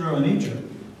to Israel and Egypt?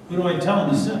 Who do I tell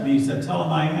Him to send me? He said, tell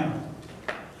Him I am.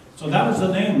 So that was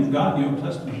the name of God in the Old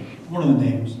Testament. One of the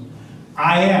names.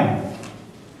 I am.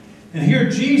 And here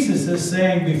Jesus is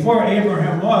saying, before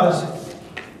Abraham was,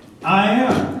 I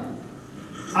am.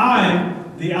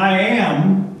 I'm the I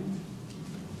am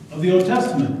of the Old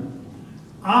Testament.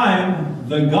 I'm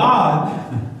the God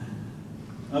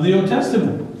of the Old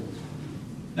Testament.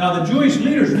 Now the Jewish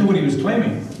leaders knew what He was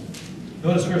claiming.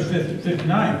 Notice verse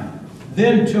 59.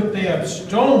 Then took they up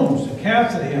stones to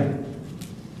cast at Him.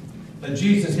 But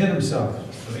Jesus hid Himself,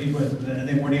 so they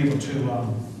weren't able to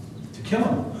kill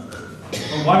Him.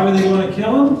 But why were they going to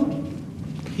kill Him?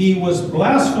 He was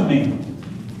blaspheming.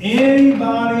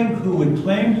 Anybody who would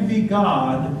claim to be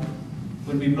God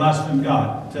would be blaspheming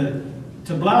God.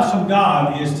 To blaspheme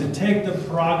God is to take the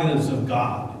prerogatives of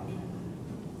God.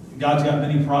 God's got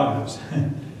many prerogatives.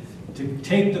 To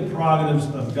take the prerogatives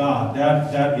of God,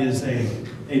 that is a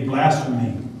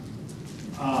blasphemy.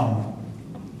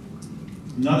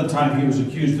 Another time He was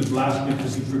accused of blasphemy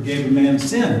because He forgave a man's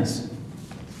sins.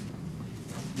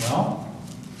 Well,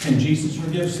 can Jesus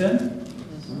forgive sin?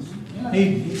 Yeah,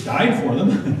 he died for them.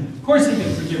 Of course He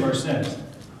can forgive our sins.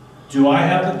 Do I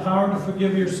have the power to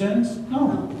forgive your sins?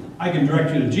 No. I can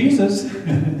direct you to Jesus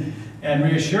and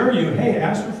reassure you, hey,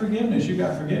 ask for forgiveness. You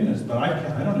got forgiveness, but I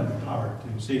don't have the power to.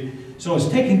 See, so it's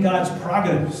taking God's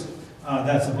prerogatives.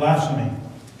 That's a blasphemy.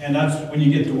 And that's when you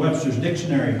get to Webster's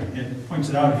dictionary. It points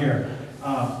it out here.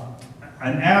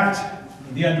 An act,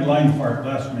 the underlined part,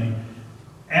 blasphemy,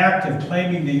 act of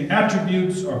claiming the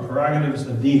attributes or prerogatives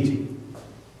of deity.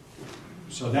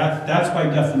 So that's by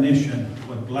definition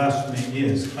what blasphemy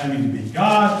is. Claiming to be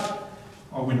God,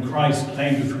 or when Christ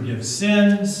claimed to forgive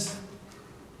sins.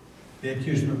 They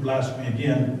accused Him of blasphemy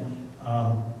again,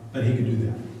 but He could do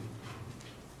that.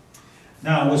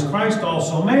 Now, was Christ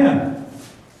also man?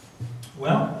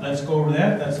 Well, let's go over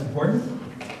that. That's important.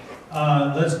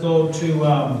 Let's go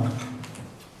to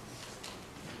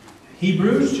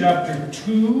Hebrews chapter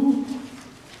 2.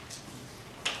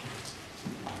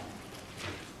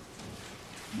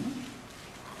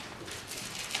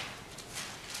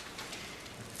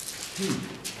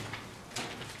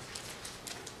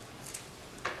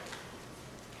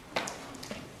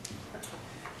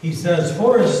 He says,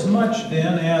 forasmuch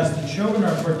then as the children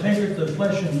are partakers of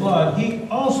flesh and blood, He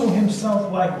also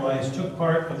Himself likewise took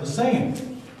part of the same,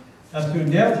 that through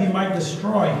death he might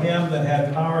destroy him that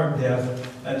had power of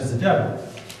death, that is the devil,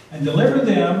 and deliver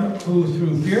them who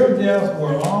through fear of death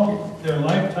were all their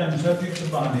lifetime subject to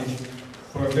bondage.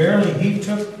 For verily he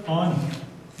took on,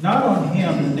 not on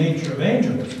him the nature of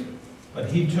angels, but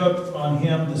he took on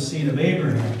him the seed of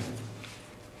Abraham.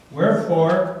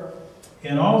 Wherefore,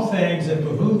 in all things it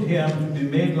behooved him to be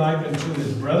made like unto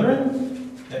his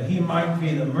brethren, that he might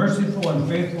be the merciful and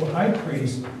faithful high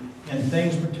priest in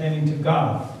things pertaining to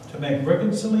God, to make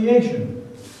reconciliation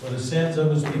for the sins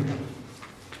of his people.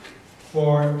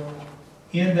 For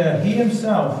in that he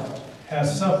himself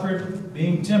has suffered,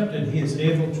 being tempted, he is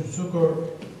able to succor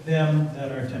them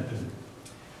that are tempted.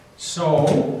 So,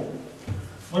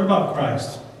 what about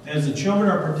Christ? As the children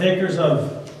are partakers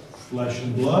of flesh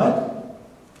and blood,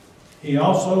 he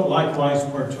also likewise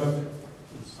partook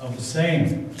of the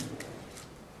same,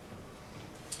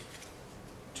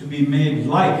 to be made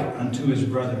like unto his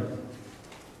brethren.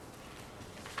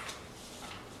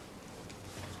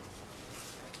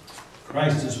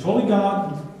 Christ is fully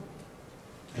God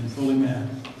and fully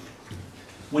man.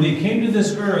 When he came to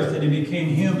this earth and he became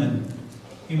human,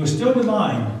 he was still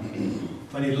divine,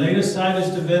 but he laid aside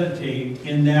his divinity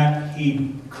in that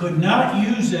he could not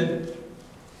use it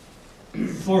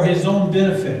for his own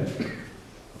benefit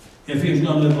if he was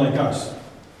going to live like us.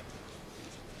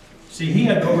 See, he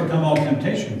had to overcome all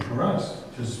temptation for us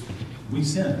because we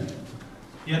sinned.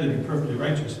 He had to be perfectly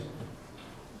righteous.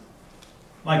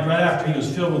 Like right after he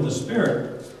was filled with the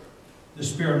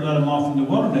Spirit led him off in the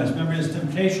wilderness. Remember his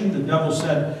temptation? The devil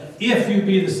said, if you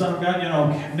be the Son of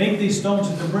God, make these stones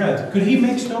into bread. Could he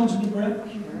make stones into bread?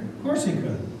 Of course he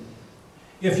could.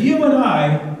 If you and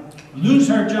I lose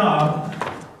our job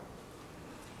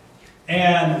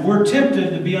and we're tempted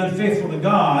to be unfaithful to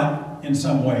God in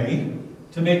some way,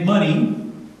 to make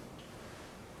money,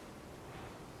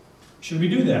 should we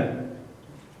do that?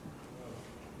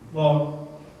 Well,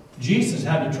 Jesus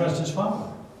had to trust his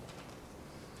Father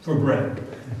for bread,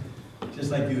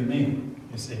 just like you and me,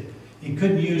 you see. He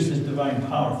couldn't use his divine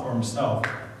power for himself.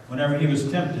 Whenever he was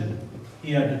tempted,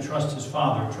 he had to trust his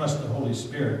Father, trust the Holy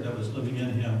Spirit that was living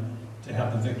in him to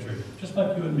have the victory, just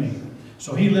like you and me.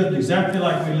 So he lived exactly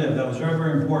like we live. That was very,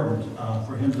 very important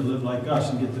for him to live like us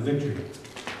and get the victory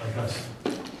like us.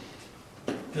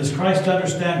 Does Christ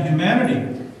understand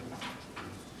humanity?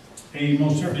 He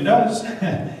most certainly does.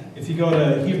 If you go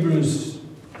to Hebrews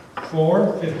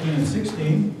 4, 15 and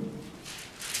 16.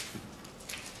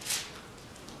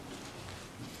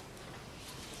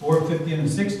 (4, 15 and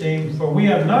 16). For we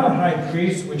have not a high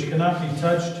priest which cannot be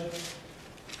touched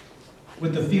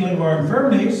with the feeling of our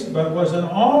infirmities, but was in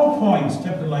all points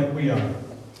tempted like we are,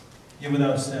 yet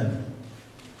without sin.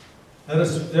 Let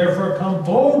us therefore come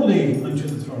boldly unto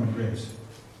the throne of grace,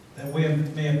 that we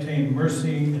may obtain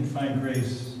mercy and find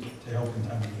grace to help in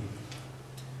time of need.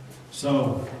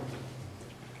 So,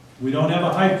 we don't have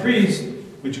a high priest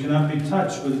which cannot be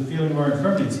touched with the feeling of our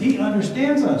infirmities. He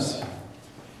understands us.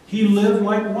 He lived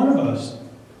like one of us.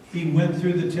 He went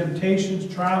through the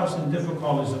temptations, trials, and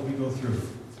difficulties that we go through.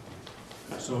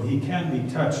 So he can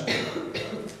be touched.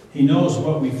 He knows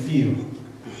what we feel.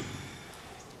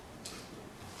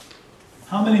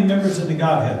 How many members in the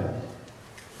Godhead?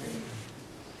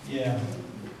 Yeah.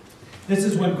 This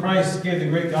is when Christ gave the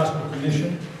great gospel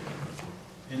commission,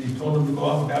 and he told them to go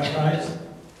out and baptize.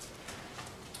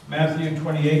 Matthew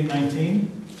 28,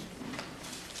 19.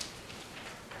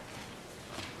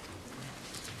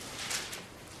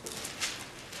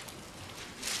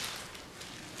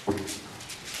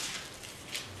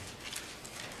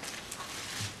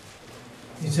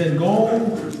 He said,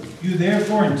 go you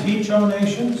therefore and teach all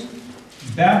nations,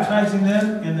 baptizing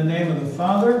them in the name of the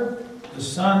Father, the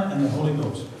Son, and the Holy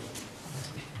Ghost.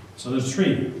 So there's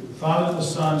three: the Father, the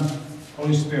Son,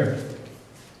 Holy Spirit.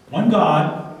 One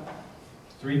God,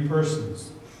 three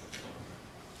persons.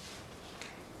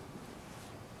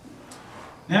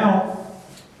 Now,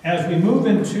 as we move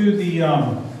into the,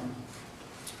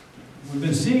 we've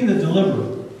been seeing the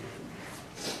deliverer.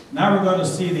 Now we're going to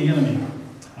see the enemy.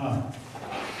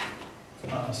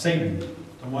 Satan,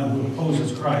 the one who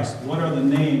opposes Christ. What are the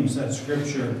names that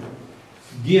Scripture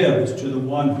gives to the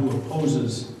one who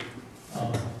opposes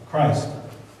Christ?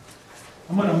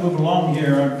 I'm going to move along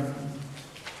here.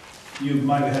 You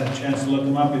might have had a chance to look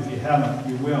them up. If you haven't,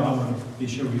 you will. I'm going to be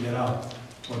sure we get out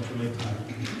before too late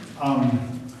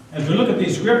time. As we look at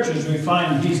these Scriptures, we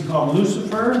find he's called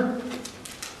Lucifer.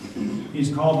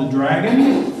 He's called the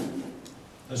dragon,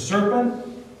 the serpent,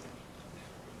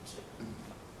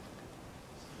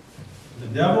 the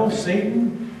devil,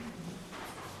 Satan.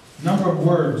 A number of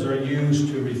words are used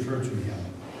to refer to him.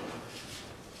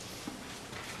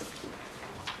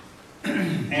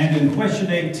 And in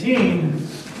question 18,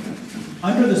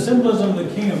 under the symbolism of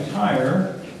the king of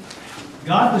Tyre,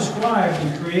 God described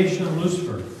the creation of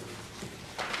Lucifer.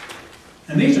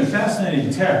 And these are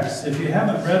fascinating texts. If you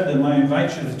haven't read them, I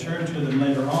invite you to turn to them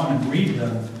later on and read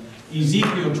them.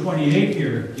 Ezekiel 28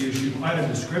 here gives you quite a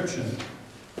description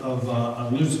of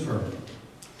Lucifer.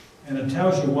 And it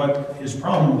tells you what his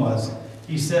problem was.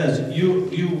 He says,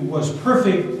 you was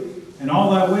perfect in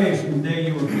all thy ways from the day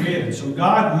you were created. So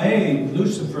God made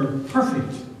Lucifer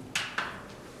perfect.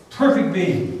 Perfect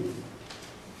being.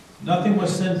 Nothing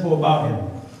was sinful about him.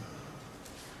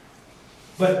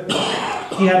 But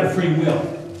he had a free will.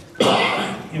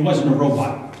 He wasn't a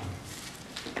robot.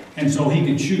 And so he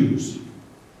could choose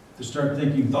to start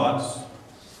thinking thoughts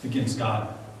against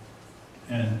God.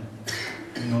 And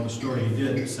you know the story he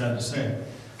did, it's sad to say.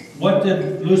 What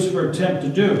did Lucifer attempt to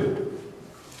do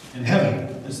in heaven?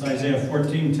 This Isaiah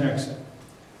 14 text.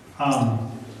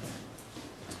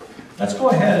 Let's go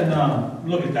ahead and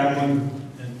look at that one.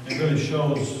 It really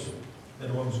shows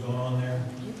that what was going on there.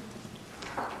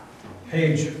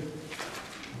 Page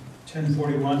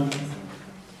 1041.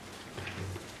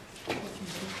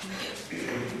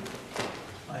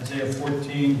 Isaiah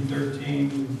 14,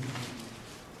 13.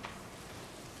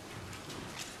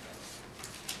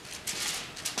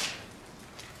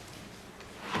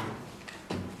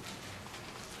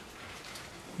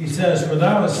 He says, for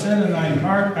thou hast said in thine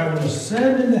heart, I will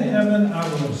ascend into heaven, I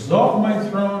will exalt my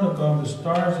throne above the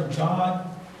stars of God.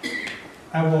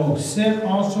 I will sit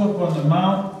also upon the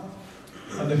mount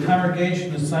of the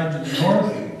congregation aside to the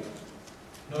north.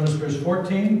 Notice verse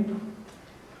 14.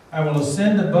 I will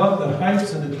ascend above the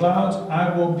heights of the clouds,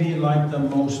 I will be like the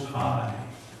Most High.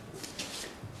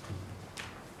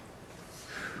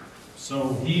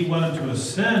 So he wanted to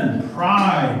ascend,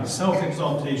 pride,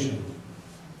 self-exaltation.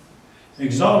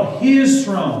 Exalt his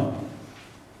throne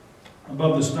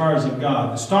above the stars of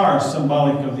God. The stars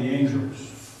symbolic of the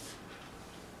angels.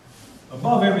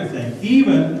 Above everything.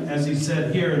 Even, as he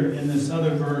said here in this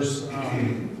other verse,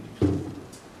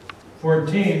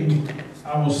 14,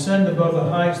 I will ascend above the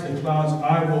heights of the clouds,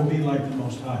 I will be like the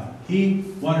Most High. He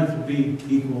wanted to be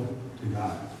equal to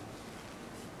God.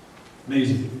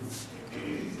 Amazing.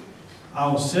 I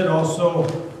will sit also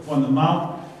on the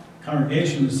mount,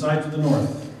 congregation aside to the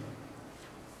north.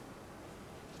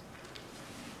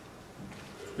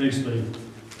 Basically,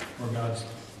 for God's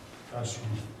throne.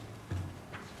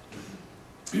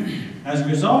 As a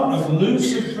result of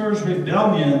Lucifer's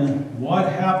rebellion,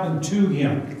 what happened to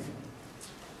him?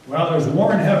 Well, there's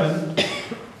war in heaven,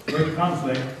 great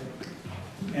conflict,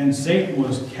 and Satan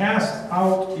was cast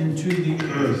out into the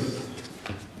earth.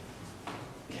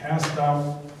 Cast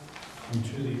out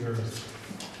into the earth.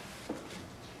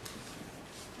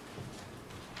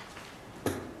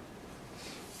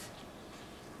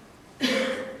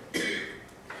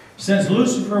 Since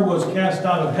Lucifer was cast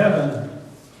out of heaven,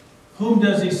 whom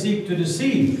does he seek to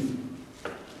deceive?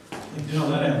 I think you know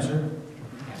that answer.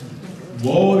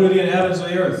 Woe to the inhabitants of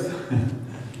the earth.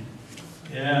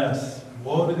 Yes,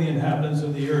 woe to the inhabitants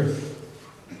of the earth.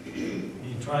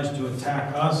 He tries to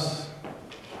attack us.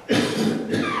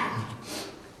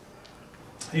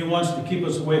 He wants to keep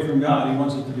us away from God. He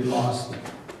wants us to be lost.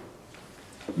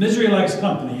 Misery likes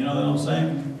company, you know that I'm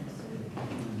saying?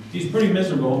 He's pretty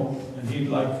miserable. And he'd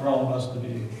like for all of us to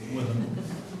be with him.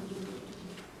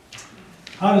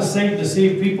 How does Satan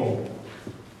deceive people?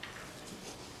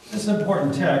 This is an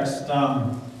important text.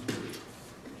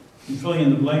 You fill in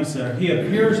the blanks there. He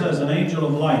appears as an angel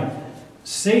of light.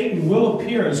 Satan will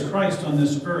appear as Christ on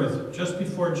this earth just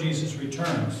before Jesus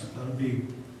returns. That'll be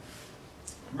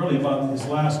really about his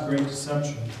last great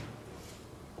deception.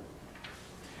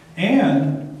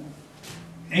 And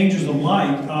angels of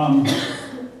light.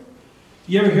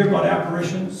 You ever hear about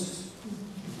apparitions?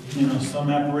 You know, some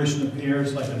apparition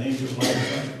appears like an angel of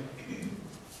light.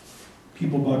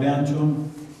 People bow down to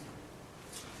him.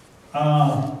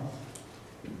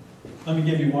 Let me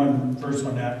give you one verse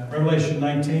on that. Revelation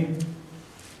 19.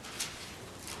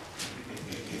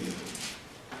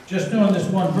 Just knowing this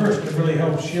one verse could really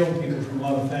help shield people from a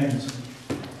lot of things.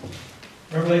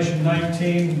 Revelation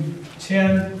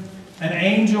 19:10. An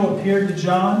angel appeared to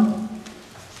John.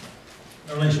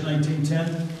 Revelation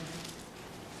 19:10.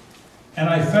 And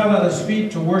I fell at his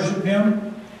feet to worship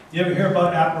him. You ever hear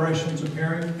about apparitions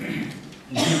appearing?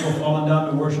 And people falling down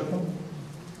to worship him?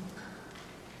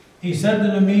 He said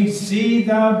unto me, see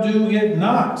thou do it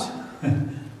not.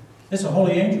 It's a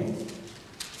holy angel.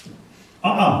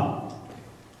 Don't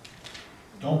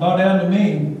bow down to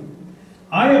me.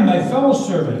 I am thy fellow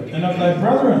servant and of thy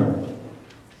brethren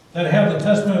that have the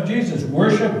testimony of Jesus.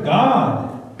 Worship God.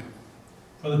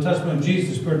 For the testimony of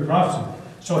Jesus, the spirit of prophecy.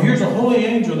 So here's a holy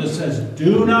angel that says,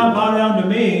 do not bow down to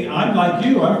me. I'm like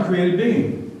you. I'm a created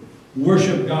being.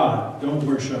 Worship God. Don't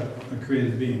worship a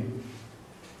created being.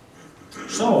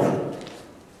 So,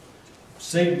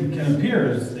 Satan can appear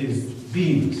as these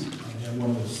beings.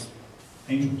 One of those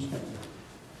angels.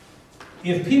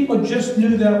 If people just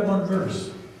knew that one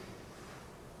verse,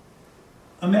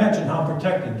 imagine how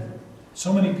protected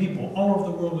so many people all over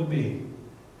the world would be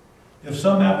if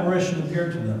some apparition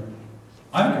appeared to them.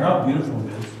 I don't care how beautiful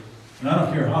it is, and I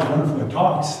don't care how wonderful it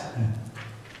talks.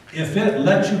 If it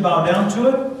lets you bow down to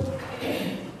it,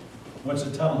 what's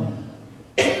it telling you?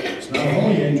 It's not a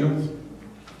holy angel,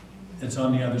 it's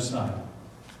on the other side.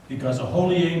 Because a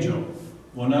holy angel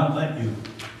will not let you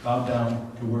bow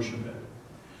down to worship it.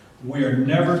 We are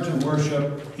never to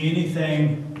worship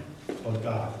anything but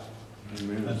God.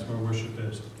 Amen. That's where worship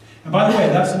is. And by the way,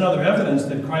 that's another evidence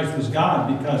that Christ was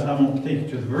God, because I won't take you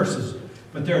to the verses,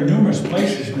 but there are numerous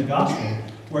places in the gospel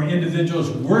where individuals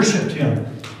worshipped him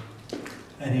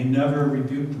and he never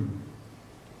rebuked them.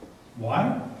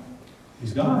 Why?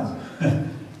 He's God.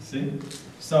 See?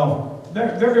 So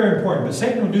they're very important, but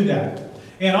Satan will do that.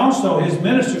 And also his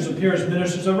ministers appear as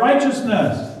ministers of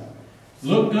righteousness.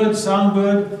 Look good, sound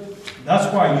good.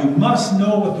 That's why you must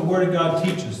know what the Word of God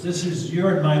teaches. This is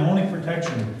your and my only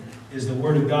protection, is the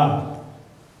Word of God.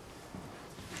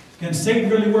 Can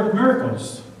Satan really work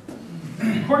miracles?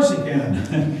 Of course he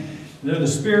can. They're the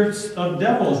spirits of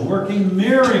devils working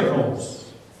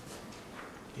miracles.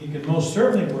 He can most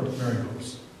certainly work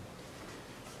miracles.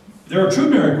 There are true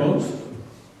miracles.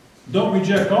 Don't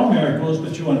reject all miracles,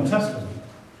 but you want to test them.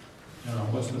 You know,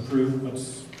 what's the proof?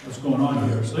 What's going on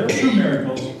here? So there are true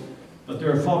miracles, but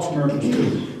there are false miracles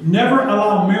too. Never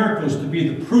allow miracles to be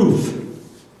the proof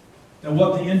that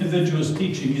what the individual is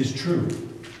teaching is true.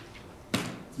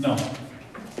 No.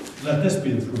 Let this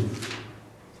be the proof.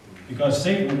 Because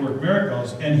Satan will work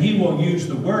miracles, and he will use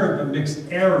the word but mix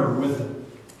error with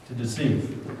it to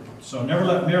deceive. So never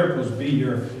let miracles be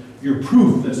your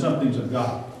proof that something's of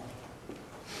God.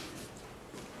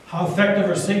 How effective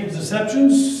are Satan's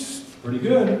deceptions? Pretty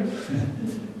good.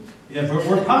 If it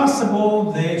were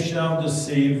possible, they shall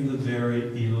deceive the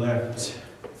very elect.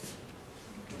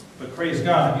 But praise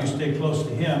God, if you stay close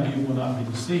to him, you will not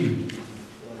be deceived.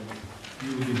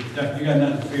 You will be protected. You got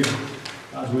nothing to fear.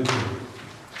 God's with you.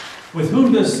 With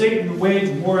whom does Satan wage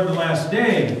war in the last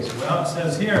days? Well, it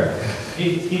says here,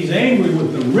 he's angry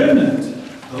with the remnant,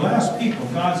 the last people,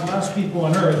 God's last people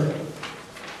on earth,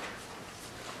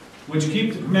 which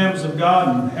keep the commandments of God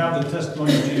and have the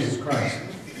testimony of Jesus Christ.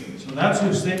 So that's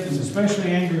who Satan is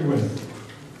especially angry with.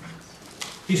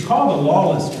 He's called the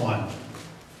lawless one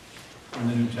in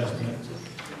the New Testament.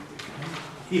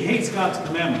 He hates God's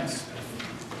commandments.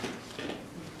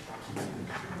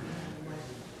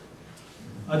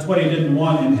 That's what he didn't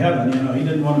want in heaven. You know, he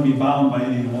didn't want to be bound by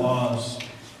any laws.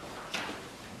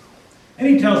 And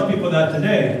he tells people that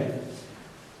today.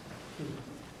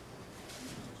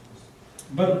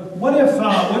 But what if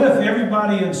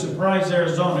everybody in Surprise,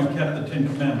 Arizona kept the Ten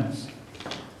Commandments?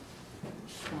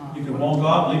 You could walk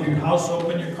out, leave your house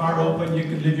open, your car open. You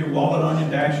could leave your wallet on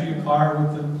your dash of your car.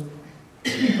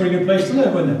 It'd be a pretty good place to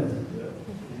live, wouldn't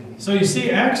it? So you see,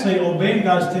 actually, obeying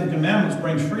God's Ten Commandments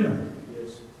brings freedom.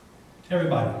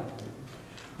 Everybody.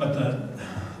 But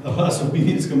the less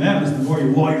obedience commandments, the more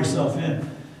you wall yourself in.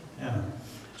 Yeah.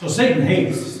 So Satan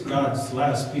hates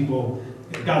God's people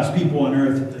on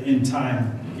earth at the end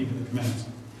time, keeping the commandments.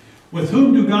 With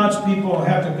whom do God's people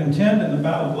have to contend in the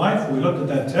battle of life? We looked at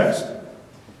that text.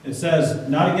 It says,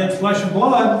 not against flesh and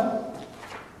blood,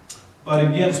 but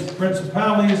against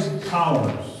principalities and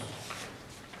powers.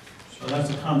 So that's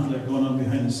a conflict going on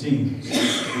behind the scenes.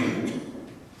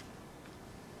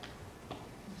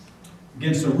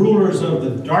 Against the rulers of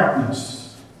the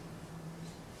darkness,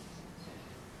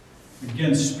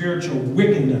 against spiritual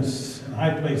wickedness in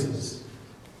high places.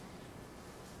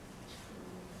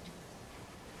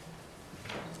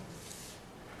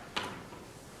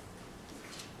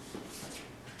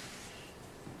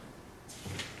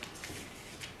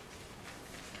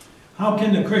 How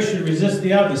can the Christian resist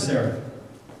the adversary?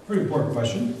 Pretty important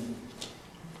question.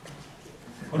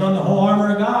 Put on the whole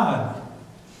armor of God.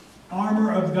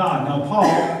 Armor of God. Now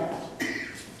Paul,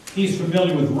 he's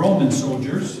familiar with Roman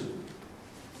soldiers.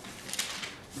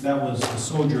 That was the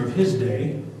soldier of his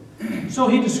day. So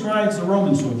he describes the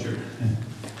Roman soldier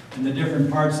and the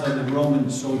different parts of the Roman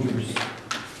soldier's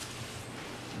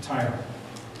attire.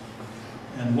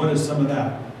 And what is some of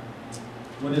that?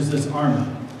 What is this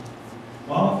armor?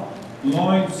 Well,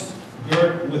 loins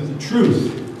girt with the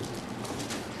truth.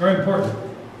 Very important.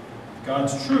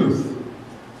 God's truth.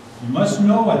 You must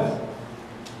know it.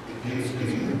 It's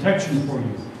protection for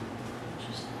you.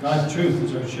 God's truth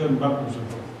is our shield and bucklers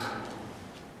of hope.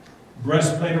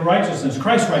 Breastplate of righteousness,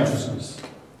 Christ's righteousness.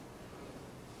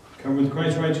 Covered with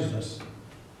Christ's righteousness.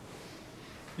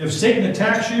 If Satan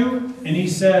attacks you and he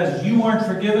says you aren't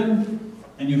forgiven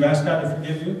and you've asked God to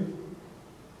forgive you,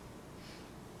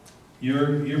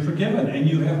 you're forgiven and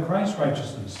you have Christ's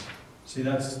righteousness. See,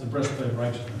 that's the breastplate of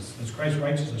righteousness. That's Christ's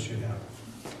righteousness you have.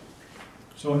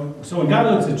 So when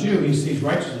God looks at you, he sees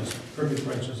righteousness, perfect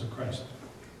righteousness of Christ.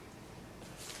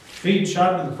 Feet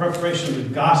shod with the preparation of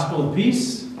the gospel of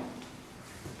peace.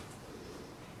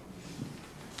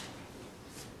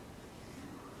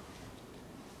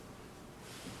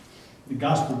 The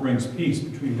gospel brings peace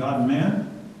between God and man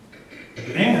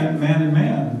and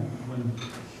man when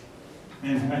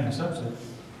mankind accepts it.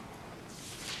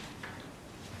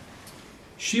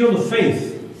 Shield of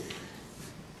faith.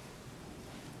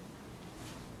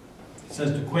 It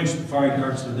says to quench the fiery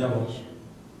darts of the devil.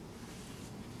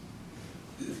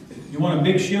 You want a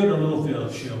big shield or a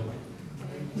little shield?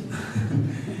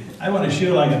 I want a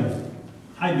shield I can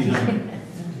hide behind.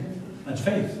 That's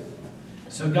faith.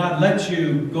 So God lets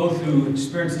you go through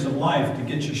experiences of life to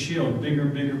get your shield bigger,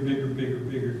 bigger, bigger, bigger,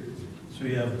 bigger. So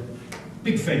you have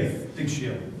big faith, big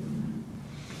shield.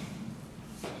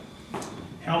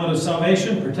 Helmet of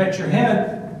salvation, protect your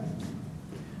head.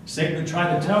 Satan will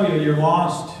try to tell you you're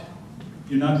lost,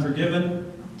 you're not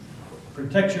forgiven.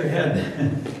 Protect your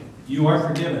head. You are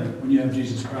forgiven when you have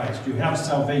Jesus Christ. You have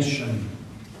salvation.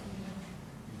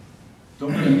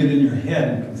 Don't let him get in your head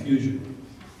and confuse you.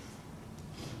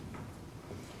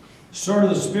 Sword of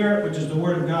the Spirit, which is the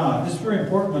Word of God. This is a very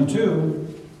important one too.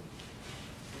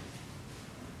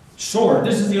 Sword.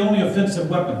 This is the only offensive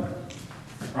weapon.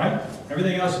 Right?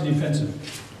 Everything else is defensive.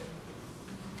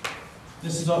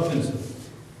 This is offensive.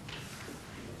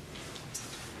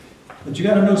 But you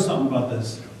got to know something about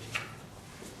this.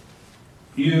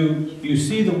 You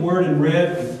see the word in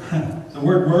red, the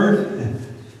word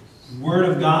Word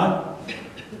of God.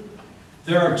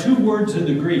 There are two words in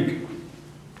the Greek,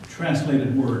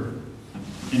 translated word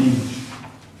in English.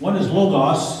 One is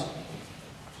logos.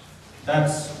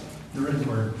 That's the written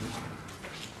word.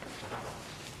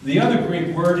 The other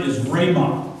Greek word is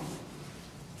rhema,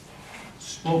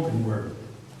 spoken word.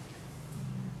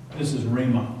 This is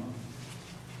rhema,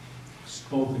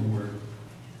 spoken word.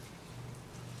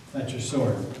 That's your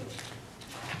sword.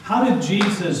 How did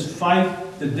Jesus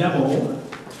fight the devil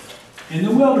in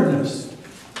the wilderness?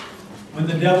 When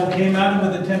the devil came at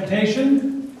him with a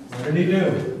temptation, what did he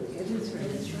do?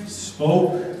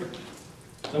 Spoke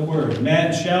the word.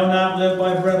 Man shall not live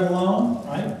by bread alone,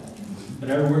 right? But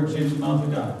every word that comes from the mouth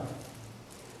of God.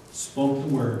 Spoke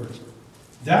the word.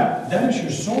 That is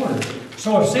your sword.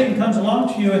 So if Satan comes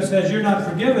along to you and says you're not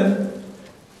forgiven,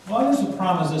 well, there's a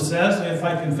promise that says, if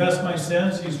I confess my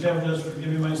sins, he's faithful to forgive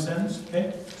me my sins.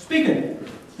 Okay? Speak it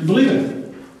and believe it.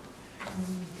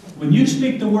 When you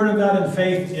speak the word of God in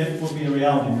faith, it will be a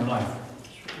reality in your life.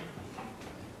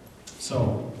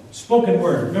 So, spoken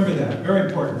word, remember that. Very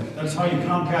important. That's how you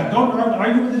combat. Don't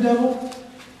argue with the devil.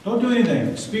 Don't do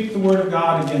anything. Speak the word of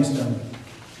God against him.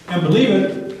 And believe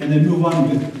it, and then move on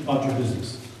and get about your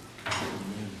business.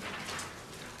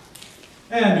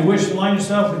 And you wish to align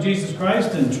yourself with Jesus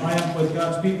Christ and triumph with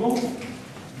God's people?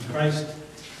 Christ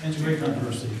ends a great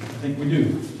controversy. I think we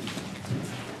do.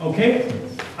 Okay?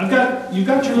 You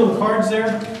got your little cards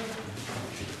there.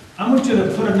 I want you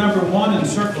to put a number 1 and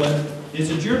circle it. Is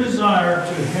it your desire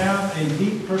to have a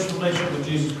deep personal relationship with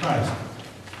Jesus Christ?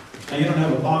 Now you don't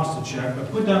have a box to check, but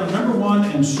put down a number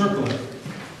 1 and circle it.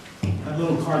 That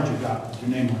little card you got with your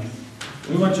name on it.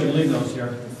 We want you to leave those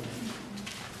here.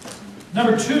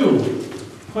 Number 2.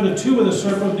 Put a 2 with a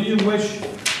circle. Do you wish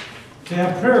to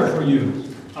have prayer for you?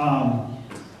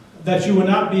 That you will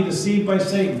not be deceived by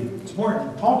Satan. It's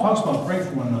important. Paul talks about praying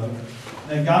for one another.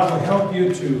 That God will help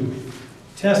you to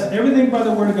test everything by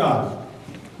the Word of God.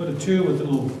 Put a 2 with a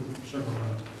little circle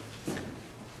around it.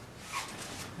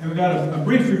 And we've got a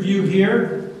brief review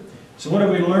here. So what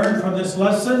have we learned from this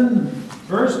lesson?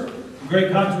 First, the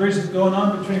great controversy is going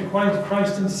on between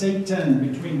Christ and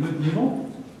Satan, between good and evil.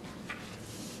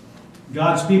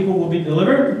 God's people will be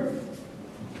delivered.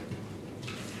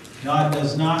 God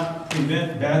does not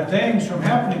prevent bad things from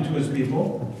happening to his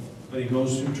people, but he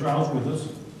goes through trials with us.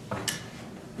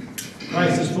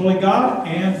 Christ is fully God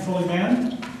and fully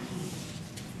man.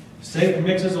 Satan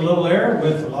mixes a little air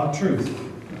with a lot of truth.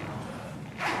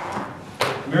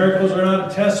 Miracles are not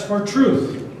a test for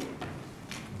truth.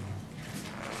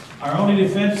 Our only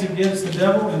defense against the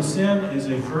devil and sin is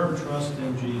a firm trust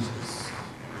in Jesus.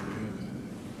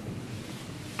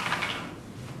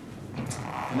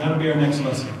 And that'll be our next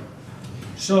lesson.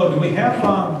 So do we have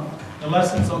the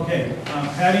lessons? Okay.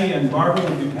 Patty and Barbara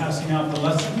will be passing out the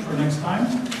lesson for next time.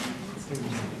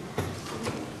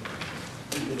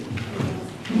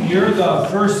 You're the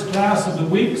first class of the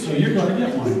week, so you're going to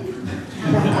get one.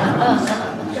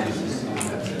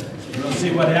 We'll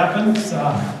see what happens.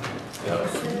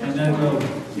 And then we'll,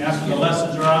 after the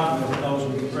lessons are out, we'll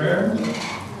close with prayer.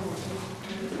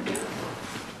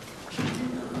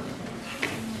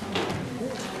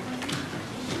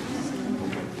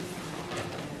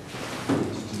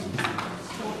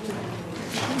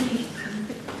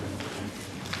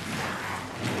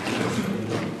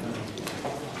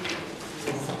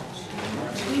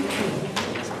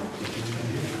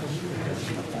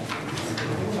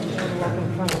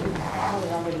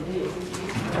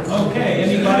 Okay,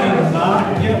 anybody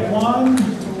not get one?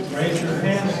 Raise your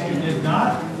hand if you did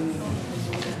not.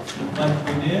 Like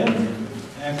you did.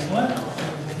 Excellent.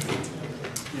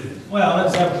 Well,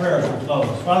 let's have prayers to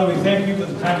close. Father, we thank you for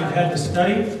the time we've had to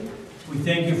study. We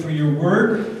thank you for your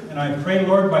word. And I pray,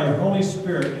 Lord, by your Holy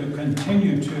Spirit, you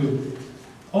continue to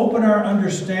open our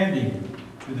understanding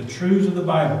to the truths of the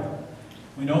Bible.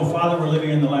 We know, Father, we're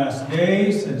living in the last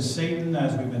days, and Satan,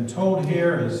 as we've been told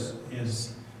here, is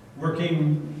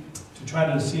working to try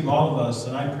to deceive all of us.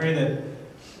 And I pray that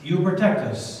you protect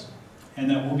us, and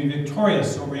that we'll be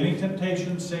victorious over any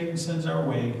temptation Satan sends our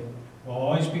way. We'll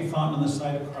always be found in the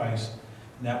sight of Christ,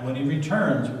 and that when he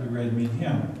returns, we'll be ready to meet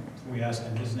him. We ask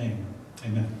in his name.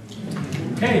 Amen.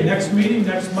 Okay, next meeting,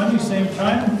 next Monday, same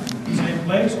time, same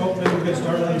place. Hopefully we'll get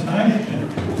started on time.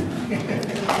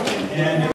 And